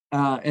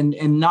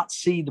 and not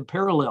see the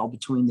parallel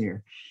between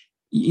there.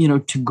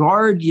 To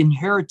guard the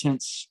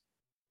inheritance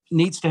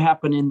needs to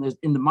happen in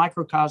the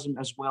microcosm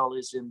as well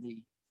as in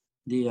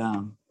the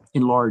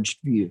enlarged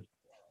view.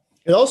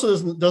 It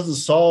also doesn't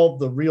solve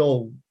the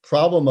real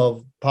problem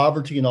of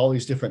poverty in all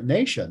these different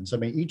nations. I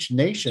mean, each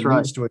nation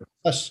needs to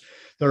address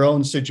their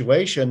own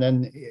situation,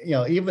 and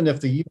even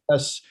if the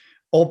U.S.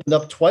 opened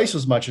up twice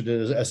as much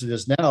as it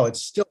is now,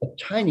 it's still a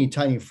tiny,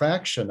 tiny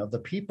fraction of the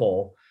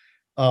people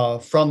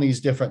from these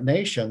different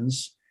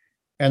nations.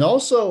 And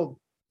also,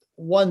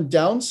 one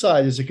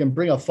downside is it can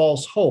bring a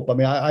false hope. I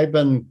mean, I've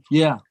been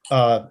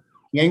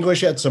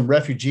English at some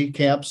refugee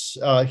camps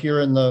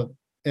here in the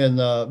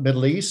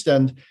Middle East,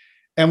 and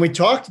we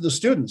talk to the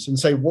students and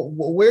say,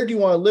 where do you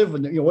want to live?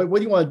 And what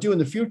do you want to do in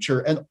the future?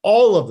 And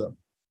all of them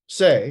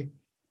say,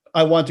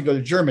 I want to go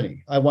to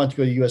Germany. I want to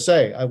go to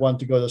USA. I want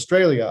to go to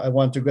Australia. I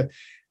want to go.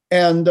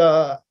 And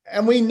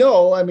we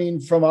know, I mean,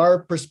 from our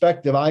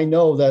perspective, I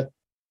know that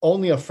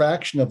only a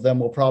fraction of them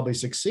will probably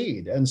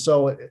succeed. And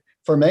so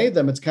for many of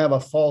them, it's kind of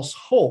a false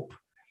hope.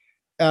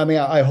 I mean,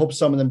 I hope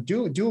some of them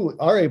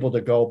are able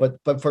to go, but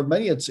for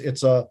many,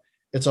 it's a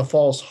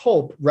false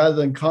hope rather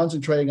than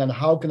concentrating on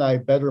how can I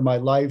better my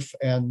life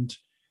and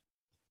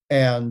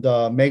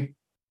make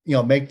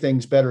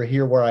things better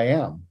here where I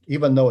am,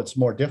 even though it's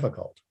more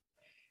difficult.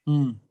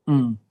 Can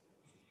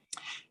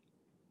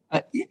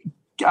I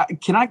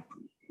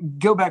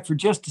go back for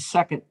just a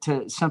second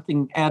to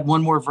something, add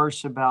one more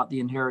verse about the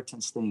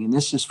inheritance thing. And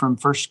this is from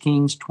 1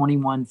 Kings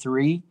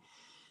 21:3.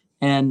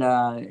 And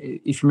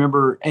if you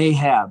remember,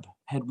 Ahab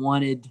had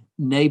wanted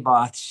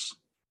Naboth's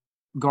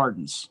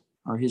gardens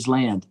or his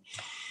land.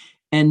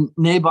 And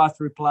Naboth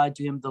replied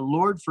to him, "The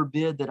Lord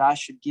forbid that I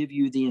should give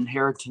you the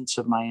inheritance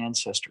of my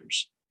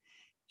ancestors."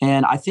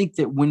 And I think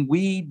that when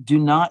we do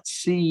not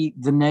see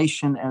the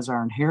nation as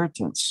our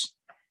inheritance,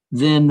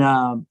 then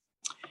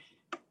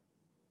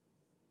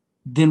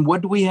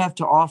what do we have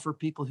to offer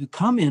people who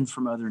come in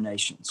from other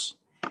nations,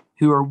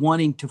 who are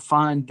wanting to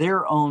find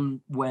their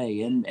own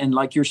way? And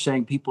like you're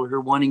saying, people who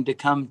are wanting to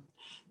come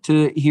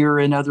to here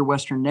in other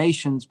Western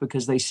nations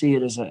because they see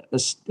it as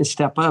a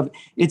step up.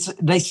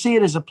 They see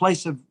it as a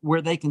place of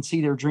where they can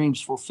see their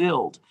dreams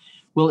fulfilled.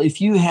 Well,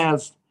 if you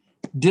have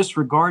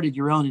disregarded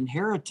your own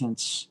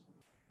inheritance,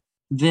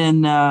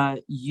 then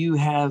you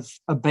have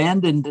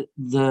abandoned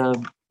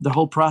the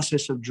whole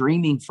process of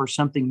dreaming for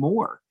something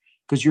more,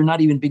 because you're not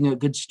even being a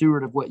good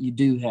steward of what you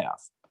do have.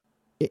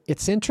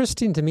 It's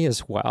interesting to me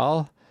as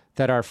well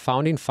that our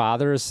founding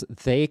fathers,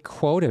 they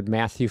quoted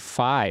Matthew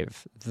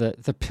 5.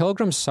 The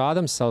Pilgrims saw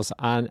themselves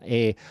on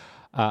a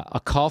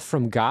call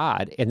from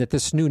God, and that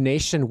this new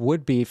nation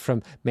would be,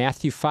 from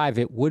Matthew 5,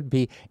 it would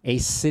be a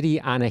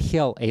city on a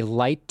hill, a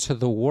light to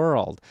the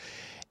world.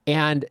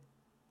 And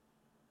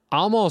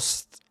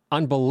almost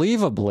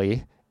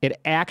unbelievably, it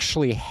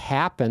actually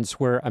happens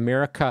where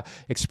America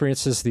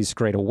experiences these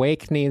great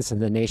awakenings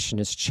and the nation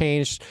is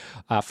changed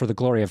for the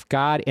glory of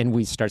God, and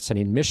we start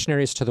sending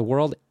missionaries to the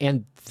world,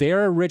 and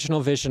their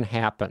original vision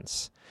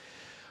happens.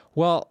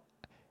 Well,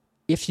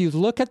 if you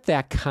look at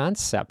that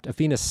concept of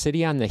being a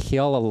city on the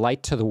hill, a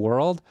light to the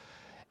world,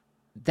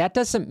 that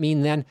doesn't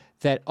mean then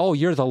that, oh,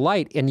 you're the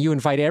light and you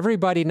invite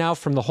everybody now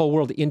from the whole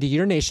world into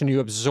your nation. You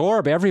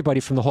absorb everybody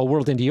from the whole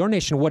world into your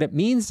nation. What it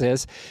means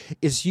is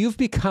you've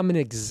become an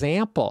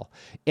example.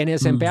 And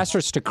as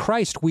ambassadors to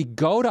Christ, we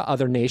go to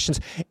other nations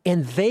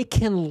and they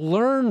can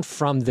learn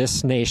from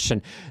this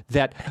nation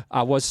that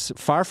was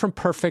far from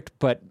perfect,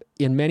 but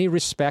in many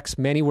respects,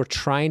 many were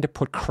trying to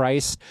put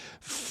Christ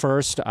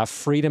first.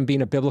 Freedom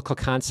being a biblical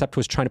concept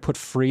was trying to put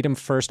freedom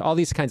first, all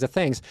these kinds of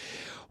things.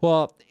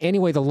 Well,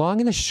 anyway, the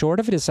long and the short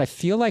of it is I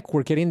feel like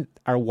we're getting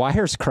our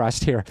wires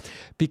crossed here,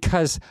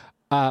 because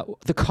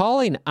the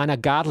calling on a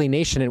godly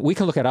nation, and we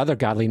can look at other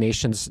godly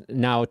nations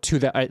now too,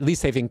 that at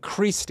least they've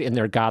increased in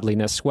their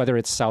godliness, whether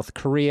it's South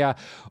Korea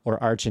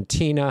or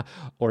Argentina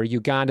or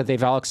Uganda,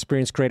 they've all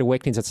experienced great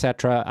awakenings,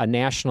 etc., a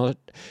national.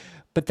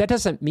 But that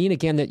doesn't mean,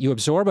 again, that you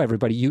absorb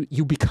everybody.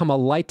 You become a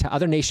light to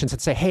other nations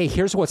and say, hey,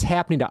 here's what's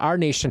happening to our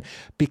nation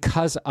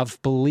because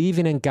of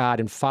believing in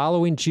God and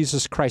following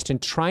Jesus Christ and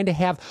trying to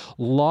have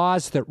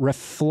laws that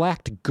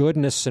reflect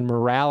goodness and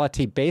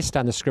morality based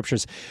on the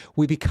scriptures.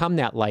 We become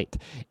that light.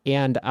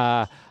 And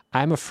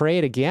I'm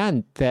afraid,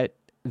 again, that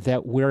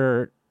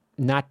we're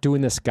not doing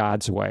this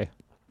God's way.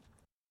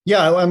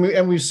 Yeah,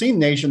 and we've seen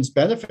nations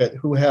benefit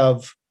who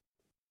have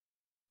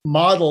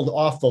modeled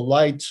off the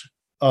light.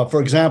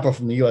 For example,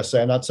 from the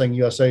USA, I'm not saying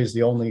USA is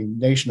the only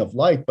nation of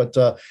light, but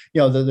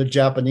the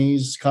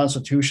Japanese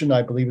Constitution,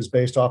 I believe, is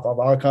based off of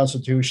our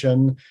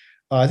Constitution.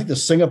 I think the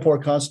Singapore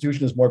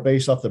Constitution is more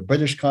based off the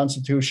British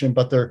Constitution,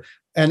 but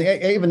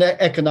even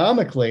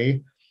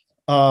economically,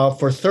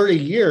 for 30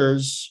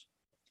 years,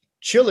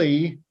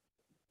 Chile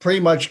pretty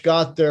much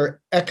got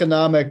their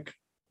economic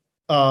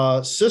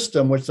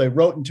system, which they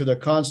wrote into their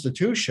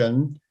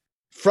Constitution,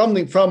 from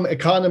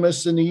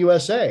economists in the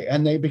USA,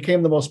 and they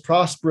became the most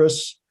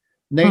prosperous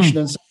nation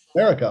in South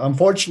America.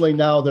 Unfortunately,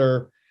 now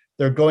they're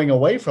going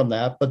away from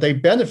that, but they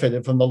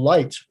benefited from the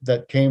light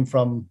that came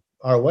from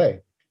our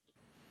way.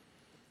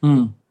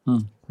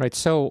 Right.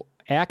 So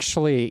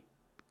actually,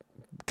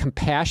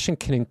 compassion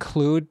can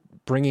include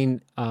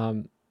bringing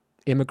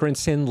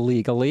immigrants in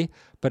legally,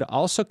 but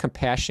also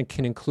compassion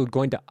can include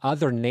going to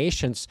other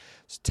nations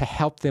to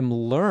help them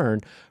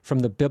learn from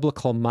the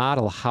biblical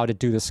model how to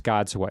do this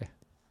God's way.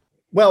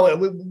 Well,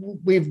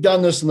 we've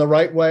done this in the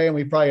right way, and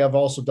we probably have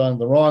also done it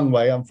the wrong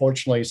way.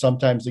 Unfortunately,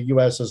 sometimes the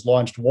U.S. has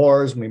launched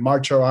wars, and we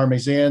march our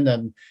armies in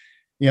and,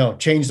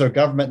 change their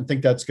government and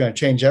think that's going to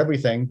change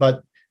everything.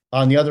 But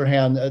on the other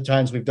hand, at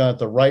times we've done it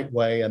the right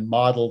way and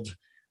modeled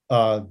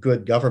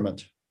good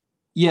government.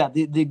 Yeah,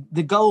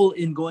 the goal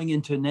in going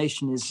into a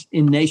nation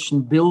in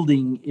nation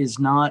building is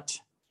not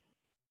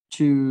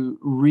to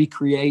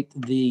recreate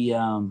the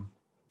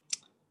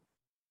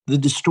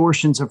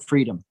distortions of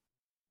freedom.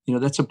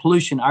 That's a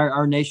pollution.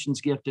 Our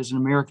nation's gift as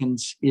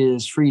Americans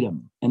is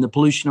freedom, and the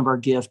pollution of our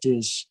gift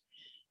is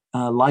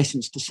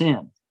license to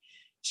sin.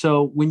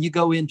 So when you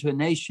go into a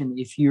nation,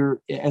 if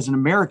you're as an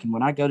American,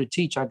 when I go to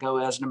teach, I go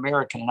as an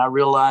American, and I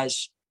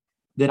realize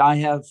that I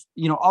have,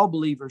 all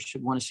believers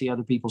should want to see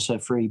other people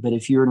set free. But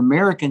if you're an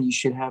American, you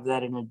should have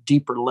that in a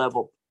deeper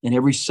level. In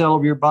every cell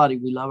of your body,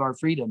 we love our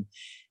freedom.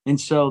 And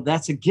so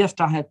that's a gift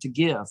I have to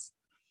give.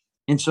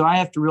 And so I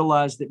have to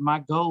realize that my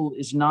goal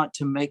is not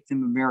to make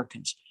them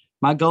Americans.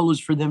 My goal is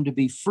for them to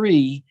be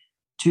free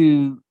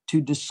to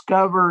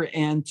discover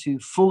and to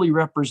fully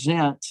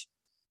represent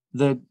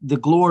the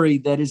glory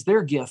that is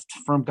their gift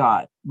from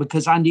God,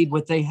 because I need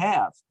what they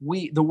have.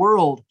 The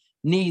world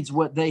needs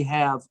what they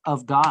have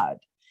of God.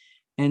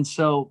 And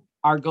so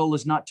our goal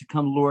is not to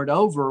come lord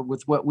over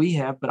with what we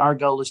have, but our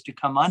goal is to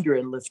come under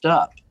and lift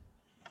up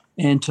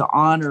and to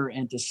honor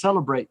and to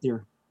celebrate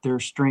their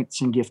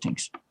strengths and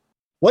giftings.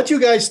 What do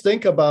you guys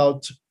think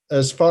about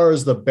as far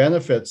as the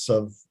benefits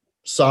of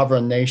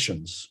sovereign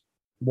nations?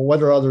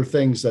 What are other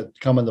things that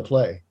come into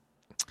play?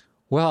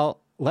 Well,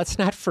 let's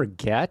not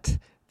forget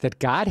that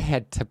God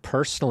had to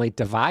personally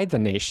divide the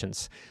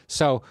nations.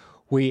 So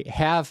we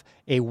have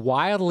a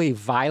wildly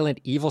violent,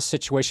 evil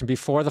situation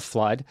before the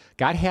flood.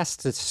 God has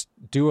to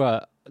do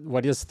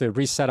what is the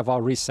reset of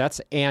all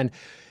resets, and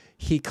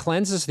he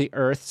cleanses the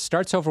earth,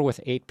 starts over with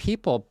 8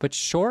 people, but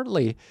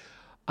shortly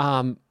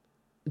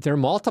they're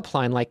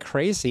multiplying like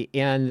crazy.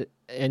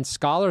 And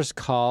scholars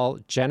call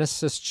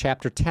Genesis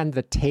chapter 10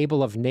 the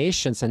table of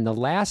nations. And the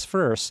last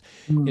verse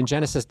in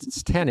Genesis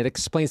 10, it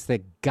explains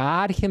that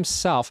God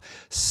himself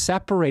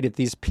separated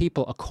these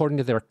people according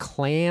to their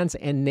clans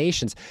and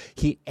nations.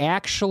 He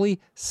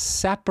actually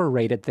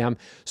separated them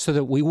so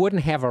that we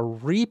wouldn't have a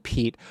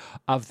repeat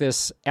of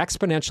this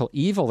exponential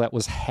evil that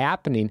was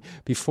happening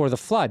before the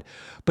flood.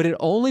 But it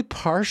only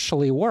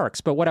partially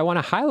works. But what I want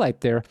to highlight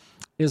there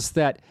is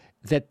that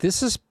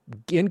this is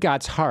in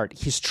God's heart.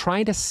 He's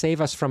trying to save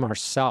us from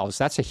ourselves.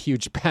 That's a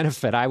huge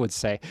benefit, I would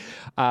say.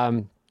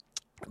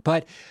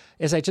 But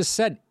as I just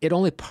said, it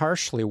only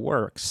partially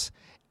works.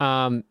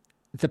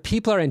 The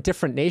people are in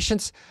different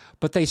nations,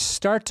 but they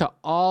start to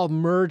all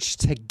merge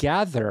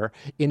together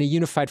in a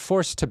unified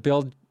force to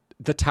build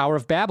the Tower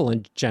of Babel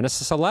in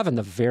Genesis 11,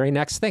 the very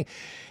next thing.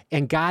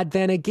 And God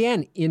then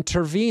again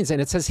intervenes,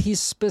 and it says he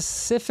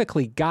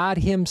specifically, God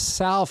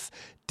himself,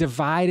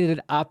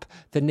 divided up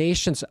the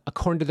nations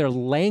according to their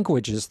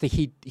languages.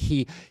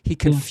 He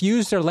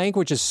confused their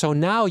languages, so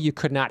now you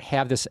could not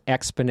have this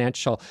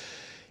exponential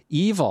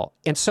evil.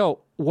 And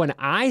so when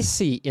I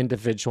see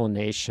individual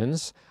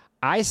nations,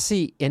 I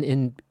see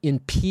an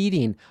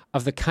impeding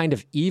of the kind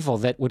of evil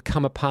that would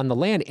come upon the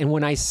land. And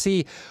when I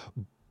see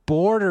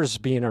borders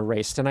being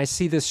erased, and I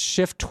see this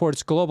shift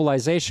towards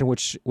globalization,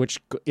 which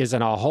is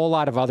in a whole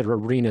lot of other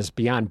arenas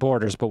beyond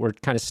borders, but we're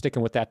kind of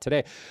sticking with that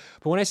today.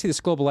 But when I see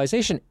this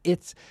globalization,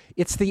 it's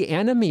the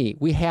enemy.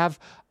 We have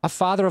a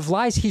father of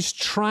lies. He's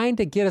trying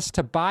to get us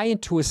to buy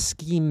into a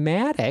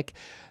schematic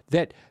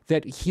that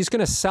he's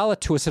going to sell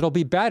it to us. It'll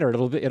be better.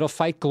 It'll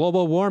fight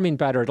global warming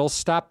better. It'll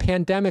stop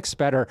pandemics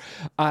better.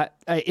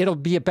 It'll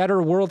be a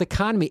better world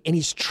economy. And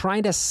he's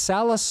trying to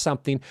sell us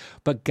something.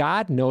 But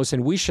God knows,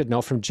 and we should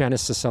know from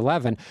Genesis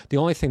 11, the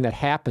only thing that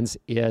happens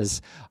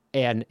is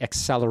an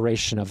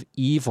acceleration of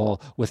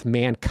evil with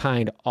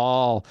mankind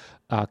all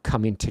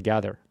coming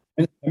together.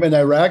 I'm in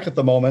Iraq at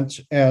the moment,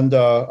 and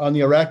on the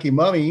Iraqi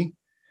mummy,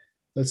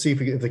 let's see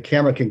if the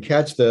camera can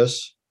catch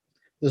this.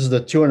 This is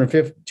the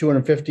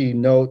 250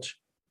 note,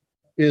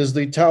 is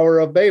the Tower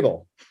of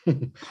Babel.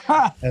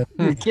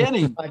 You're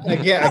kidding.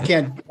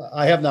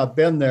 I have not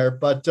been there,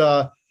 but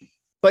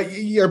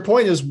your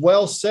point is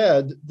well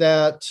said,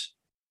 that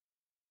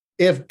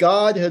if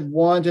God had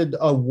wanted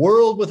a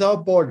world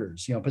without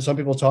borders, some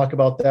people talk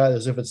about that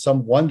as if it's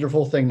some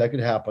wonderful thing that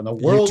could happen, a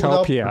world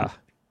utopia. Without borders,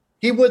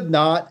 he would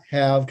not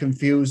have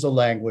confused the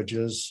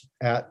languages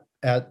at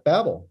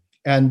Babel.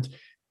 And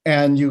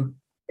you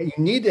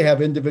need to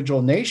have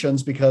individual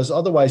nations, because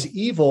otherwise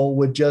evil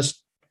would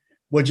just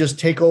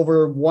take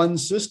over one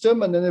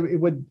system, and then it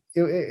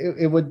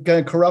would kind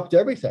of corrupt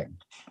everything.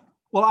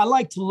 Well, I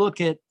like to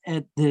look at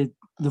the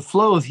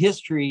flow of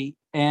history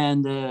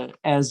and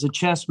as a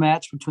chess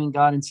match between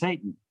God and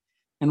Satan.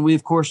 And we,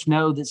 of course,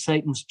 know that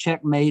Satan was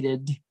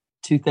checkmated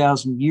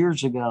 2,000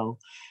 years ago.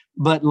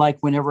 But like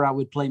whenever I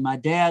would play my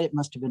dad, it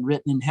must have been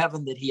written in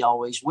heaven that he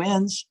always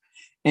wins.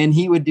 And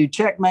he would do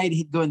checkmate.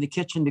 He'd go in the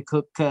kitchen to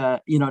cook,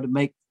 to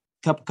make a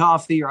cup of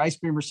coffee or ice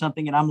cream or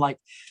something. And I'm like,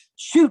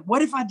 shoot,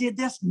 what if I did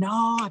this?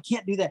 No, I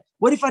can't do that.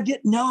 What if I did?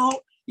 No.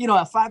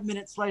 5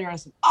 minutes later, I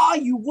said, oh,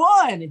 you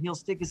won. And he'll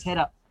stick his head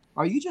up.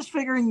 Are you just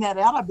figuring that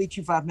out? I beat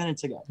you 5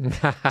 minutes ago.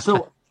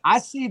 So I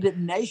see that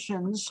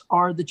nations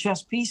are the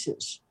chess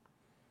pieces.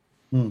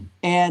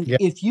 And yeah.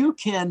 if you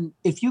can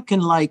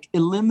like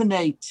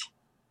eliminate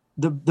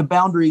the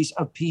boundaries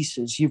of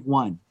pieces, you've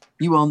won.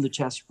 You own the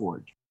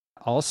chessboard.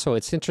 Also,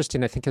 it's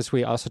interesting, I think, as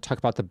we also talk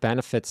about the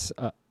benefits,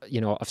 of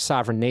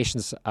sovereign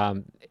nations,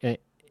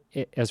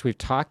 as we've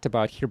talked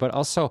about here, but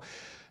also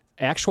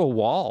actual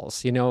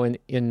walls.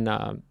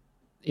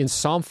 In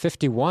Psalm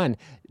 51,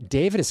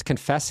 David is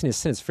confessing his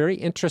sin. It's very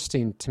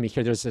interesting to me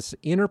here. There's this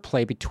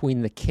interplay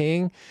between the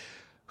king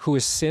who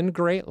has sinned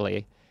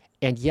greatly,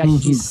 and yet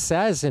he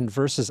says in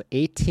verses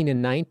 18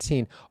 and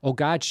 19, oh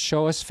God,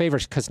 show us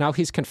favors, because now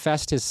he's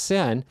confessed his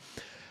sin,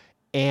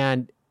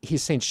 and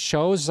he's saying,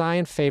 show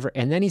Zion favor.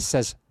 And then he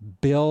says,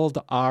 build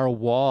our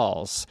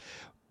walls.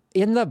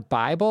 In the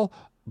Bible,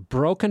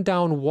 broken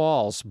down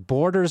walls,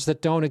 borders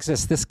that don't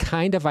exist, this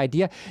kind of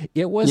idea,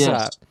 it was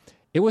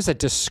It was a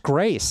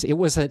disgrace. It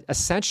was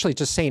essentially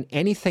just saying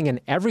anything and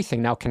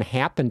everything now can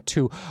happen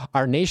to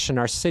our nation,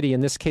 our city.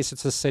 In this case,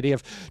 it's the city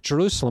of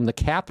Jerusalem, the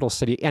capital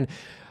city. And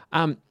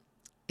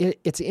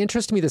it's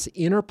interesting to me, this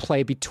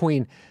interplay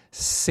between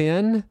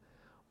sin,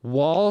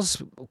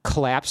 walls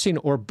collapsing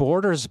or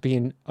borders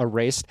being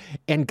erased,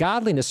 and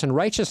godliness and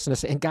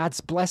righteousness and God's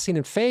blessing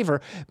and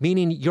favor,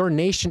 meaning your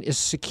nation is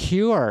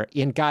secure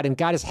in God, and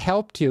God has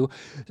helped you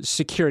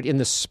secure it in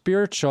the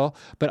spiritual,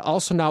 but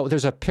also now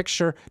there's a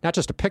picture, not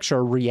just a picture,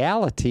 a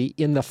reality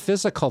in the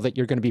physical that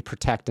you're going to be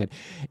protected.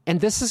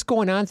 And this is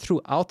going on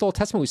throughout the Old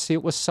Testament. We see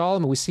it with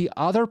Solomon. We see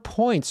other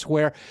points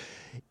where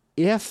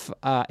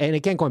and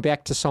again, going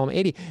back to Psalm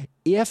 80,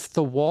 if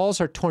the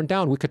walls are torn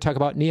down, we could talk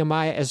about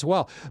Nehemiah as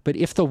well, but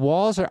if the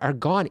walls are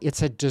gone,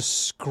 it's a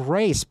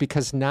disgrace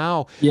because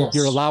now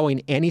you're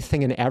allowing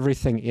anything and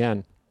everything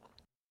in.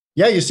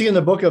 Yeah, you see in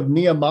the book of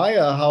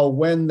Nehemiah how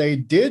when they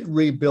did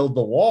rebuild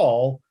the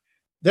wall,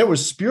 there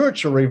was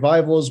spiritual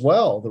revival as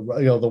well.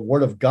 The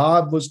word of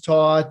God was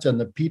taught and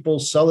the people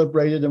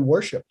celebrated and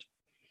worshiped.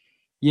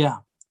 Yeah.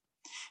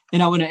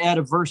 And I want to add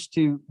a verse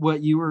to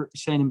what you were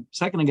saying a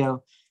second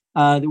ago.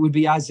 That would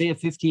be Isaiah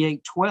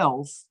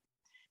 58:12.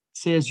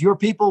 Says, your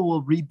people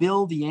will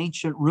rebuild the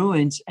ancient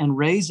ruins and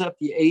raise up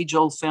the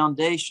age-old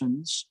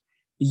foundations.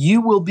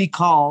 You will be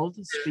called,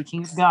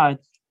 speaking of God,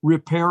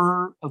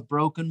 repairer of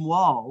broken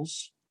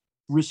walls,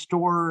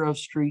 restorer of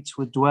streets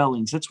with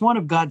dwellings. It's one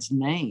of God's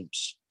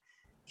names.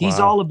 He's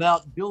all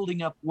about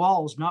building up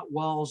walls, not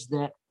walls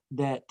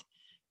that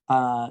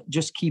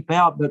just keep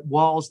out, but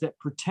walls that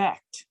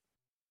protect.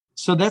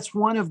 So that's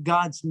one of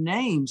God's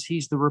names.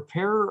 He's the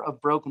repairer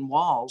of broken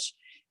walls.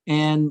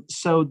 And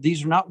so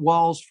these are not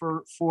walls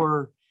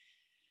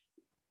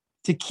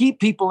to keep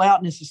people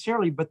out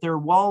necessarily, but they're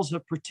walls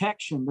of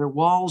protection. They're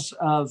walls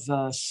of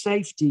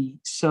safety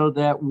so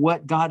that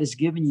what God has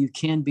given you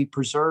can be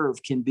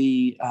preserved, can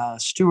be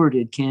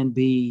stewarded, can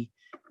be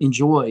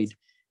enjoyed.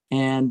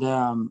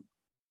 And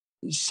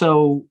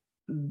so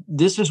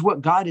this is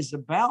what God is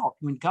about.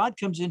 When God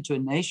comes into a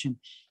nation,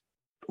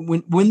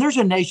 when there's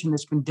a nation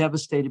that's been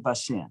devastated by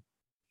sin,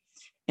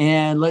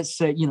 and let's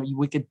say,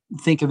 we could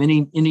think of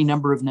any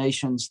number of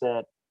nations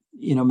that,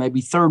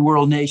 maybe third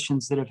world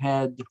nations that have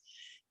had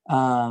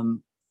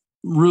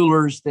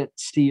rulers that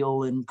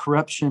steal and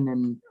corruption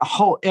and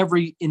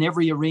in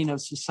every arena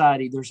of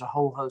society, there's a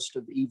whole host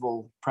of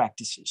evil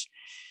practices.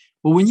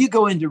 Well, when you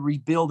go in to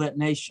rebuild that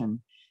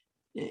nation,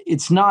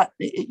 it's not,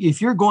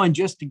 if you're going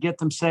just to get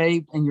them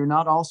saved and you're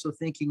not also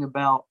thinking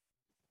about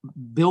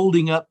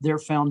building up their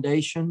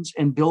foundations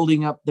and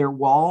building up their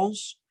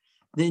walls,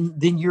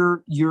 then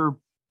you're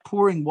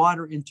pouring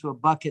water into a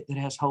bucket that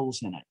has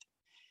holes in it.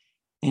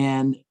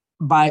 And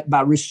by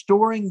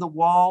restoring the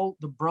wall,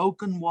 the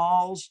broken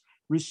walls,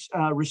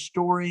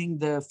 restoring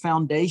the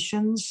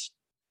foundations,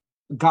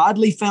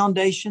 godly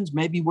foundations,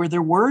 maybe where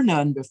there were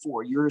none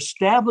before, you're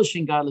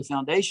establishing godly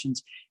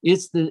foundations.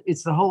 It's the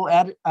whole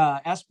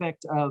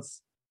aspect of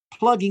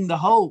plugging the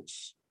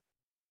holes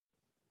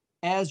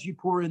as you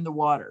pour in the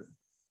water.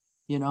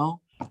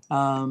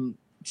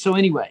 So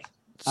anyway.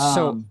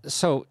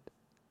 So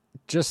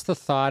just the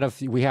thought of,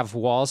 we have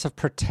walls of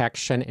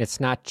protection. It's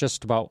not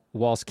just about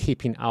walls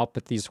keeping out,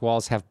 but these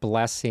walls have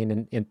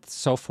blessing and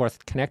so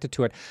forth connected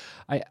to it.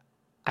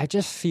 I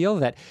just feel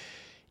that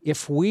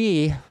if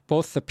we,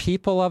 both the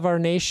people of our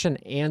nation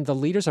and the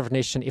leaders of our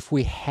nation, if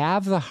we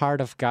have the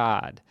heart of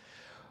God,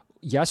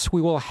 yes,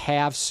 we will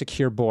have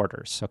secure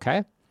borders,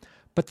 okay?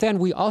 But then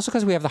we also,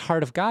 because we have the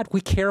heart of God,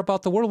 we care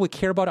about the world, we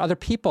care about other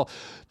people.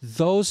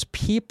 Those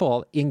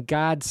people in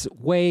God's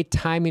way,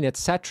 timing,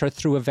 etc.,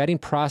 through a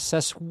vetting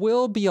process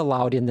will be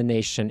allowed in the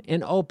nation.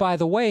 And oh, by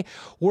the way,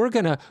 we're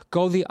going to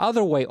go the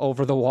other way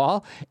over the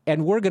wall,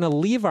 and we're going to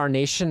leave our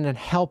nation and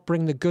help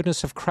bring the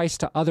goodness of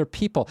Christ to other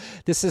people.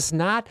 This is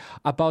not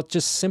about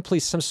just simply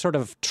some sort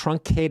of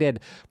truncated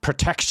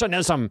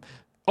protectionism.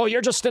 Oh,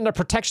 you're just into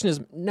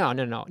protectionism.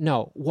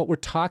 No. What we're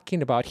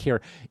talking about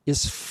here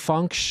is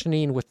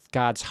functioning with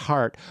God's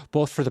heart,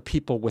 both for the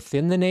people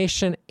within the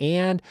nation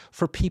and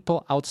for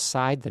people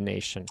outside the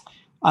nation.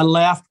 I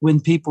laughed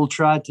when people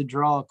tried to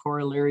draw a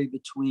corollary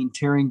between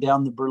tearing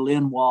down the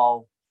Berlin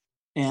Wall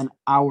and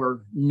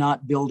our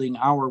not building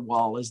our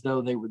wall, as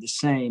though they were the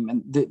same.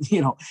 And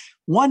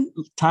one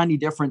tiny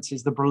difference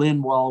is the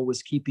Berlin Wall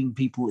was keeping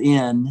people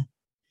in,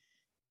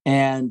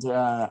 and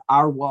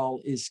our wall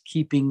is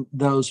keeping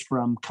those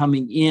from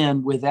coming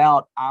in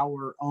without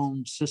our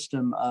own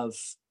system of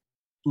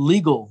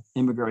legal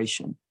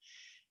immigration.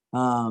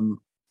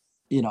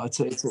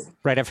 It's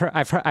right.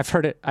 I've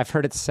heard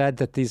it said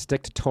that these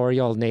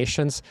dictatorial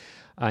nations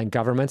and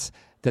governments,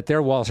 that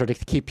their walls are to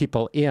keep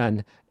people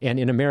in, and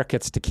in America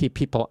it's to keep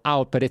people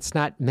out. But it's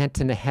not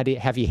meant in a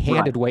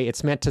heavy-handed way.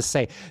 It's meant to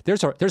say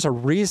there's a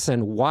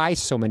reason why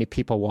so many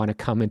people want to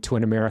come into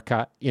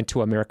America,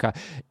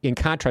 in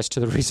contrast to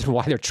the reason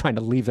why they're trying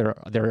to leave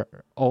their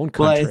own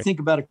country. Well, I think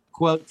about a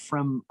quote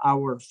from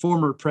our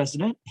former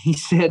president. He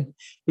said,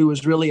 who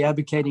was really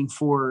advocating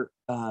for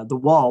the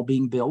wall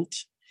being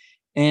built,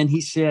 and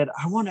he said,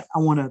 "I want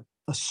to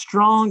a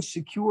strong,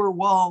 secure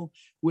wall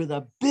with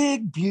a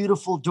big,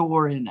 beautiful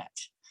door in it.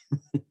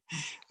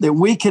 that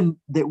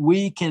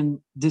we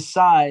can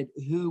decide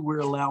who we're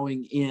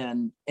allowing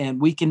in,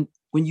 and we can.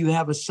 When you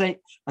have I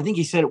think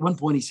he said at one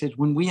point, he said,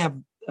 when we have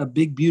a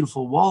big,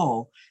 beautiful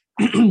wall,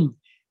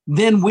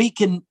 then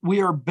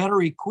we are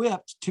better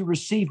equipped to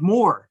receive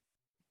more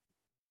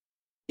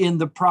in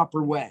the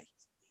proper way.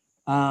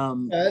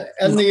 And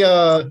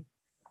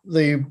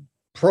the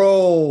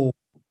pro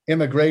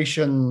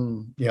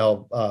immigration,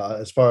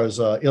 as far as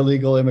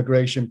illegal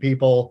immigration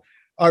people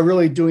are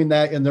really doing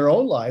that in their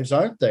own lives,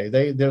 aren't they?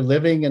 They're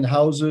living in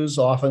houses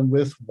often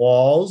with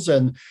walls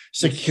and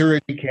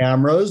security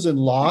cameras and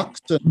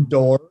locks and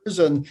doors,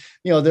 and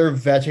they're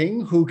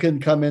vetting who can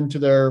come into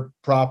their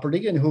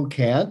property and who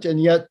can't.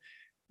 And yet,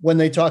 when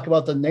they talk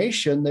about the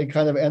nation, they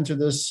kind of enter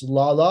this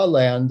la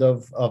land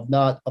of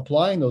not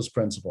applying those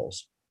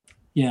principles.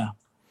 Yeah.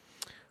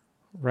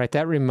 Right.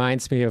 That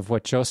reminds me of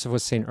what Joseph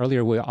was saying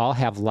earlier. We all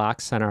have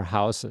locks on our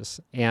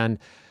houses, and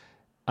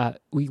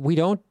we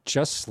don't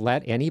just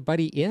let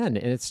anybody in.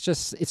 And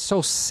it's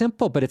so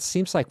simple, but it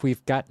seems like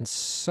we've gotten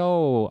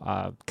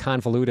so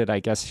convoluted, I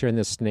guess, here in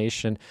this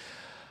nation.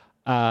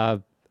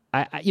 We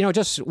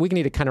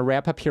need to kind of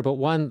wrap up here, but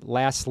one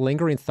last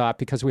lingering thought,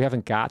 because we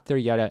haven't got there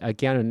yet,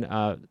 again,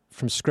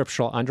 from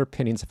scriptural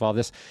underpinnings of all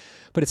this,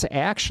 but it's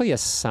actually a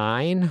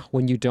sign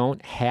when you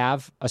don't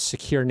have a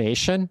secure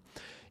nation.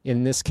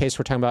 In this case,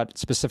 we're talking about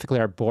specifically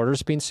our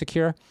borders being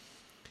secure,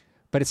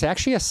 but it's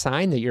actually a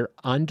sign that you're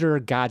under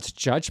God's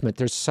judgment.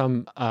 There's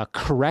some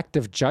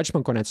corrective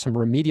judgment going on, some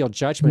remedial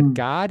judgment.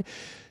 God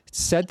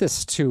said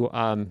this to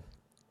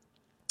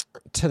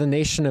the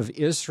nation of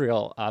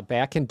Israel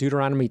back in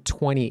Deuteronomy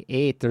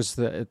 28. There's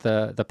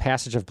the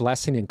passage of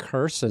blessing and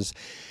curses.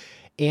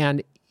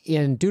 And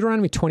in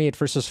Deuteronomy 28,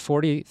 verses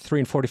 43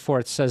 and 44,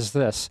 it says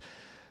this.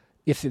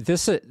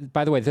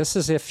 By the way, this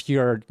is if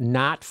you're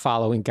not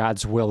following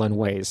God's will and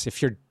ways,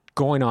 if you're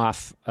going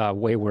off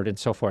wayward and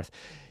so forth.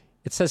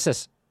 It says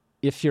this,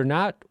 if you're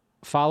not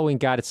following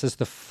God, it says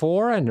the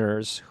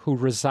foreigners who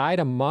reside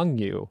among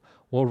you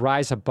will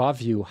rise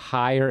above you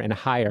higher and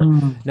higher.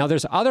 Now,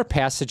 there's other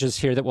passages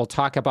here that will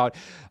talk about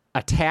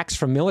attacks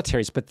from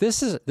militaries, but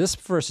this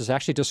verse is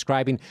actually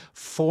describing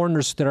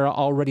foreigners that are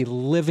already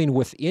living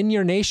within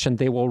your nation.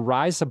 They will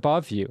rise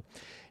above you.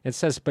 It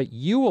says, but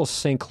you will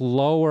sink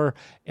lower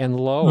and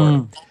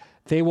lower.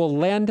 They will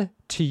lend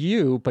to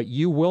you, but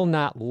you will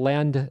not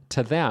lend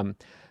to them.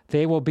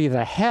 They will be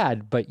the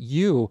head, but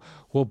you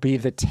will be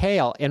the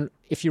tail. And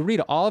if you read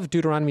all of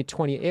Deuteronomy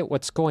 28,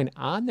 what's going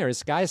on there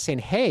is God is saying,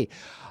 hey,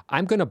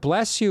 I'm going to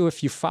bless you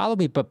if you follow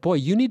me, but boy,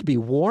 you need to be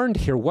warned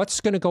here.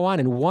 What's going to go on?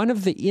 And one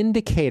of the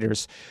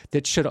indicators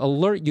that should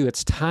alert you,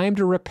 it's time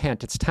to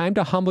repent, it's time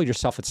to humble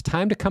yourself, it's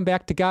time to come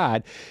back to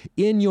God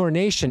in your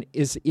nation,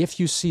 is if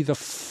you see the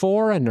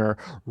foreigner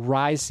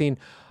rising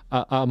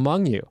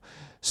among you.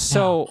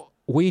 So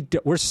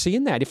we're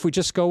seeing that. If we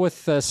just go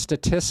with the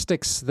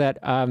statistics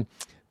that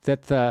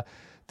the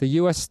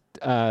U.S.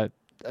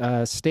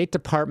 State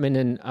Department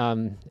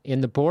and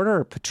in the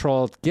Border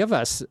Patrol give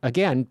us,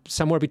 again,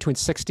 somewhere between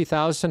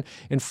 60,000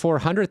 and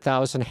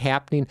 400,000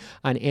 happening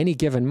on any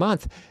given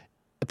month,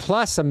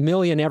 plus 1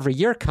 million every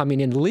year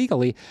coming in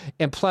legally,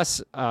 and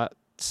plus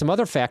some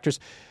other factors.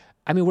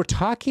 I mean, we're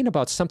talking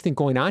about something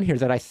going on here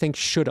that I think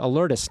should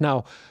alert us.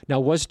 Now,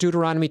 was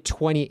Deuteronomy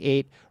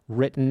 28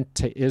 written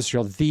to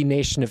Israel, the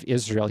nation of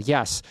Israel?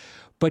 Yes.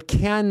 But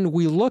can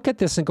we look at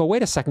this and go,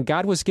 wait a second,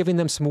 God was giving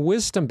them some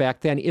wisdom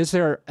back then. Is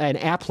there an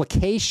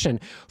application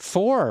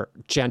for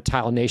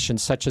Gentile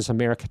nations such as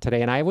America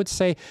today? And I would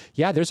say,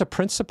 yeah, there's a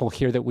principle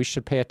here that we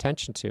should pay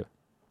attention to.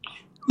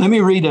 Let me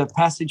read a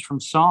passage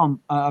from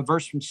a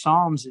verse from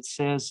Psalms. It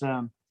says,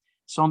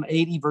 Psalm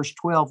 80, verse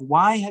 12,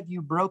 why have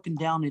you broken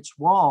down its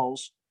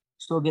walls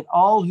so that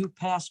all who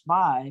pass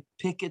by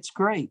pick its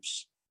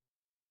grapes?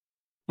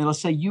 And let's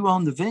say you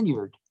own the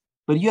vineyard,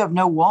 but you have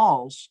no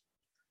walls.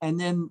 And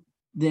then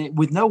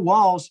with no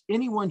walls,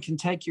 anyone can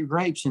take your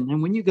grapes. And then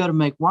when you go to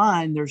make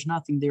wine, there's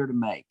nothing there to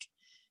make.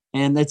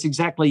 And that's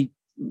exactly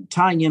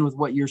tying in with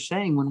what you're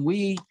saying. When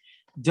we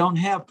don't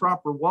have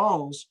proper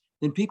walls,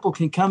 then people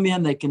can come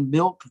in, they can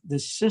milk the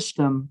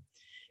system.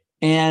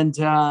 And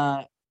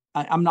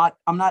I'm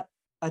not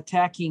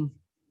attacking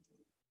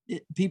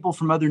people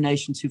from other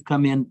nations who've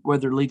come in,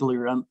 whether legally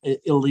or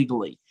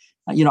illegally.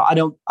 I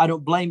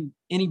don't blame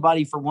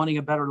anybody for wanting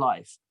a better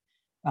life.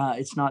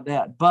 It's not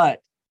that.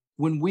 But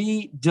when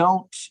we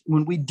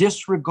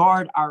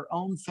disregard our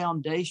own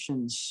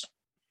foundations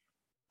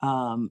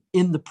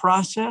in the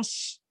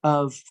process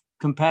of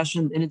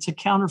compassion, and it's a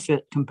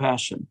counterfeit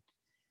compassion,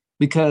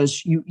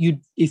 because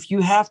if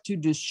you have to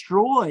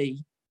destroy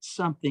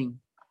something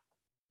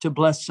to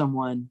bless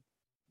someone,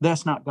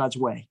 that's not God's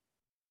way.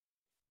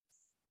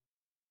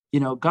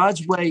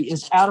 God's way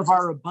is out of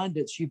our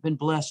abundance. You've been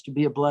blessed to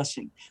be a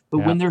blessing.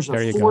 But when there's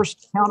a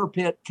forced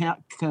counterfeit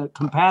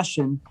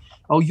compassion,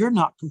 you're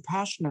not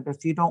compassionate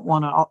if you don't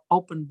want to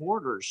open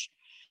borders.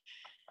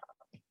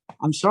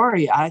 I'm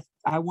sorry. I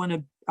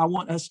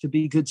want us to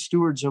be good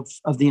stewards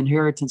of the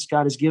inheritance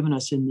God has given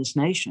us in this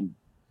nation.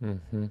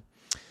 Mm-hmm.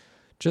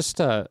 Just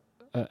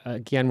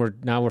again,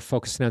 we're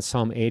focusing on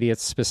Psalm 80.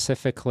 It's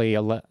specifically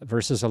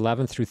verses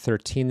 11 through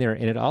 13 there,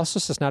 and it also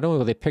says not only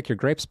will they pick your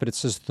grapes, but it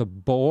says the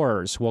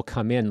boars will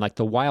come in, like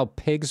the wild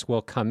pigs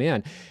will come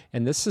in,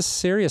 and this is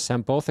serious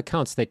on both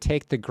accounts. They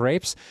take the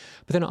grapes,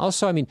 but then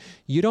also, I mean,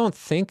 you don't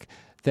think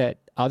that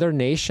other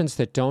nations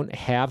that don't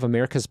have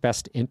America's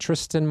best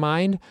interest in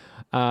mind,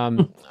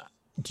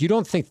 you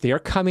don't think they're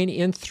coming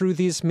in through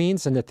these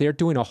means and that they're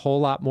doing a whole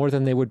lot more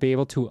than they would be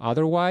able to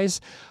otherwise?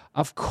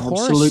 Of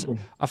course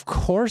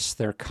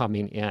they're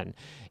coming in.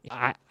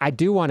 I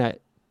do want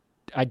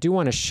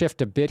to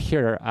shift a bit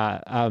here,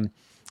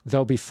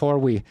 though, before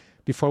we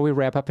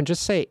wrap up, and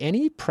just say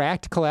any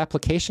practical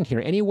application here,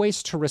 any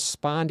ways to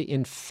respond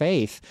in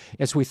faith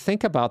as we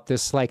think about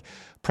this, like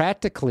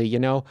practically,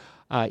 in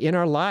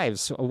our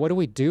lives. What do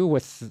we do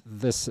with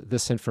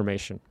this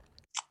information?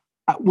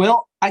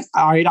 Well,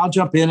 all right, I'll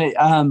jump in.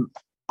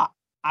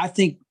 I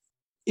think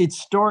it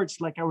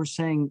starts, like I was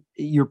saying,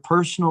 your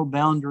personal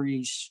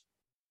boundaries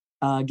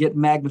get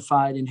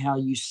magnified in how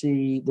you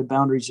see the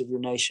boundaries of your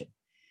nation.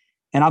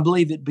 And I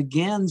believe it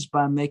begins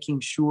by making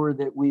sure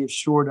that we have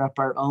shored up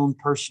our own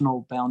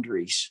personal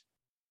boundaries.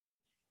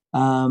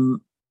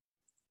 And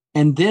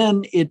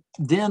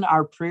then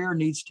our prayer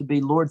needs to be,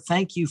 Lord,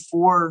 thank you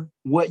for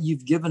what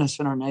you've given us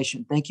in our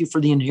nation. Thank you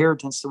for the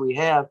inheritance that we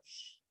have.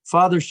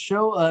 Father,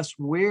 show us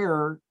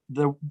where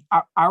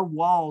our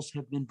walls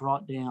have been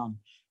brought down,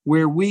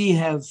 where we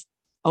have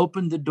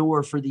opened the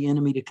door for the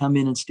enemy to come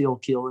in and steal,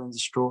 kill, and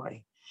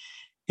destroy,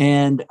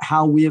 and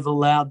how we have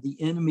allowed the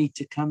enemy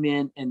to come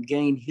in and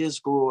gain his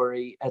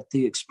glory at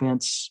the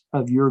expense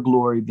of your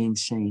glory being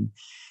seen.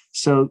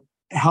 So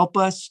help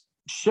us,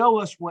 show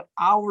us what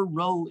our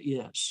role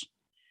is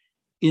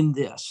in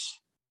this.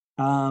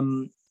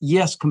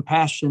 Yes,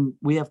 compassion.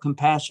 We have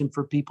compassion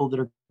for people that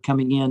are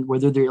coming in,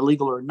 whether they're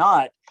illegal or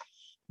not.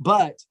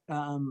 But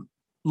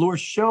Lord,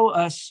 show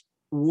us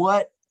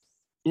what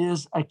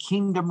is a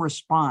kingdom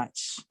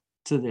response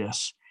to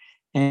this.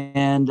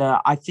 And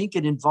I think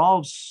it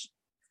involves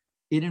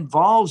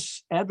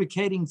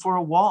advocating for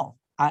a wall.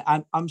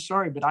 I'm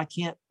sorry, but I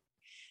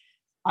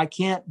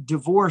can't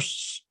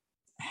divorce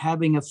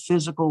having a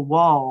physical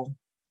wall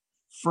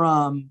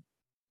from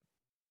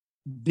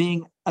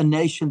being a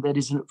nation that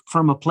is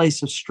from a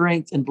place of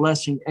strength and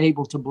blessing,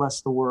 able to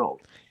bless the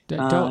world.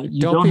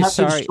 Don't be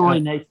sorry.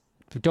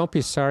 Don't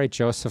be sorry,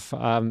 Joseph.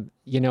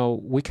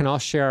 We can all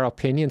share our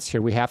opinions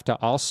here. We have to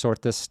all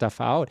sort this stuff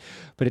out.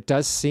 But it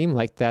does seem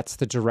like that's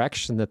the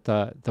direction that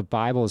the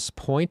Bible is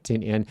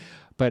pointing in.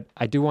 But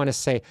I do want to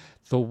say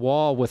the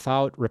wall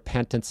without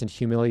repentance and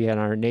humility on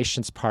our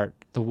nation's part,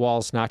 the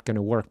wall's not going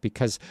to work,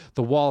 because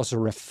the wall is a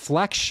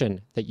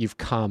reflection that you've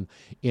come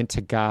into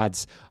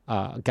God's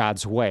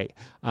way.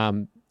 I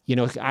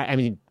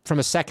mean, from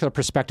a secular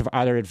perspective,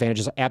 are there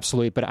advantages?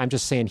 Absolutely. But I'm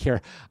just saying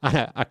here on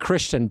a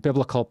Christian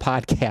biblical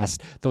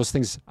podcast, those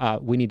things,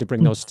 we need to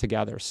bring those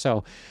together.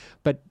 So,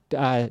 but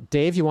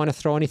Dave, you want to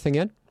throw anything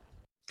in?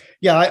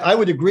 Yeah, I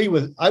would agree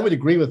with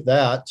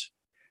that.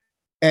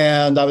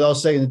 And I would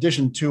also say, in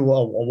addition to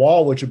a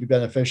wall, which would be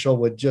beneficial,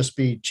 would just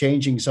be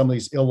changing some of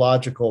these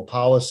illogical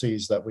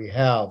policies that we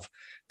have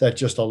that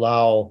just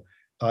allow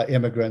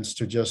immigrants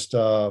to just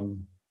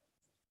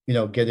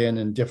get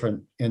in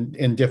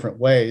different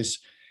ways.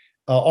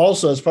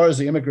 Also, as far as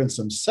the immigrants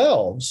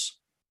themselves,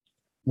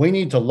 we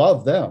need to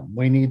love them.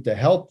 We need to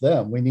help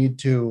them. We need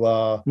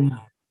to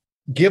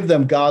give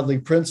them godly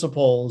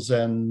principles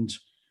and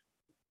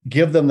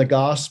give them the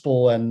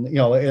gospel. And, in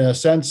a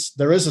sense,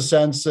 there is a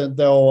sense that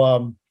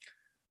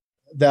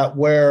that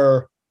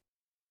where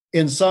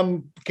in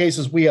some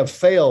cases we have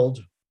failed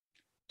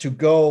to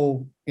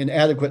go in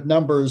adequate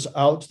numbers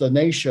out to the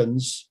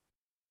nations,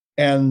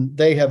 and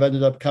they have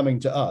ended up coming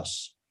to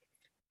us.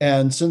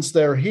 And since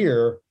they're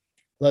here,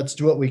 let's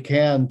do what we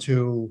can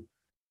to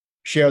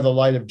share the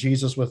light of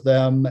Jesus with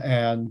them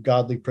and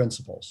godly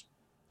principles.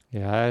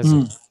 Yeah, that is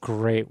a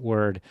great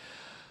word.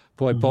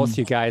 Boy, both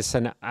you guys.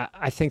 And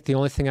I think the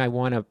only thing I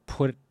want to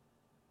put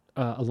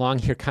along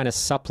here kind of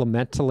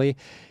supplementally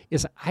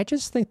is I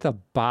just think the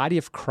body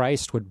of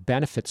Christ would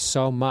benefit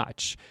so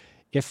much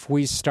if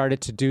we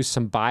started to do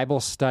some Bible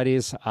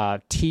studies,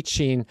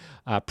 teaching,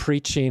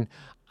 preaching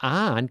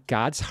on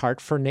God's heart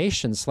for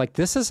nations. Like,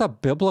 this is a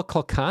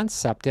biblical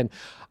concept. And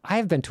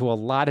I've been to a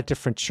lot of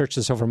different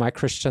churches over my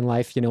Christian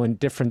life, in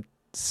different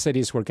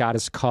cities where God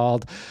has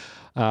called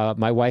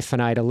my wife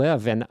and I to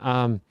live. And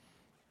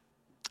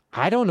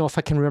I don't know if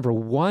I can remember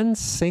one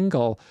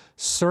single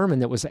sermon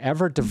that was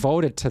ever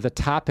devoted to the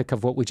topic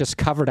of what we just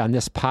covered on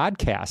this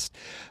podcast.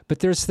 But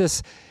there's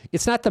this,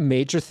 it's not the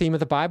major theme of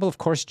the Bible. Of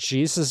course,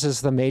 Jesus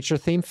is the major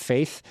theme.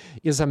 Faith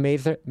is a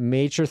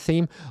major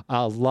theme.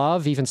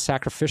 Love, even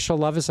sacrificial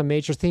love, is a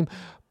major theme.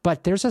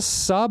 But there's a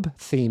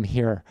sub-theme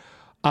here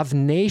of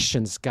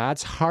nations,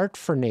 God's heart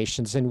for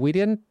nations. And we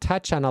didn't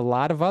touch on a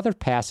lot of other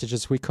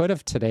passages we could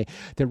have today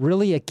that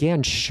really,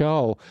 again,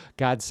 show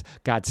God's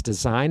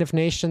design of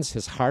nations,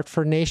 his heart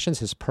for nations,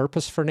 his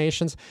purpose for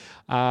nations.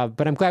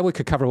 But I'm glad we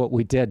could cover what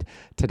we did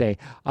today.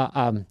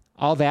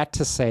 all that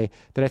to say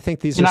that I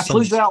think these Can are I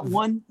close out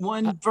one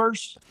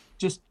verse?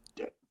 Just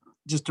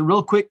a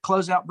real quick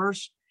closeout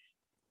verse.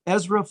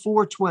 Ezra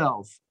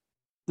 4:12.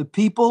 The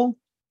people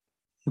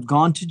have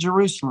gone to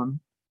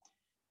Jerusalem.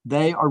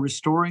 They are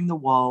restoring the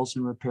walls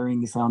and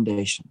repairing the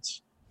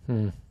foundations.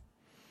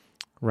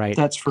 Right.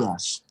 That's for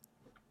us.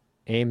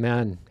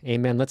 Amen.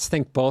 Amen. Let's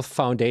think both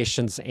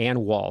foundations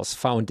and walls.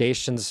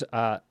 Foundations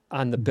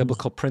on the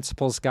biblical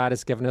principles God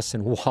has given us,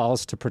 and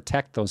walls to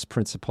protect those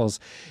principles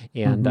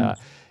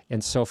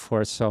and so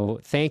forth. So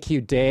thank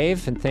you,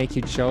 Dave, and thank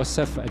you,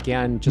 Joseph.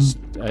 Again, just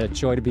a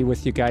joy to be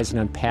with you guys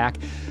and unpack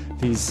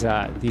these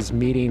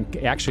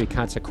actually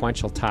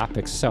consequential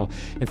topics. So,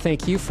 and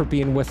thank you for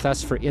being with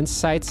us for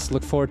Insights.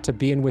 Look forward to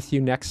being with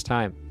you next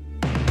time.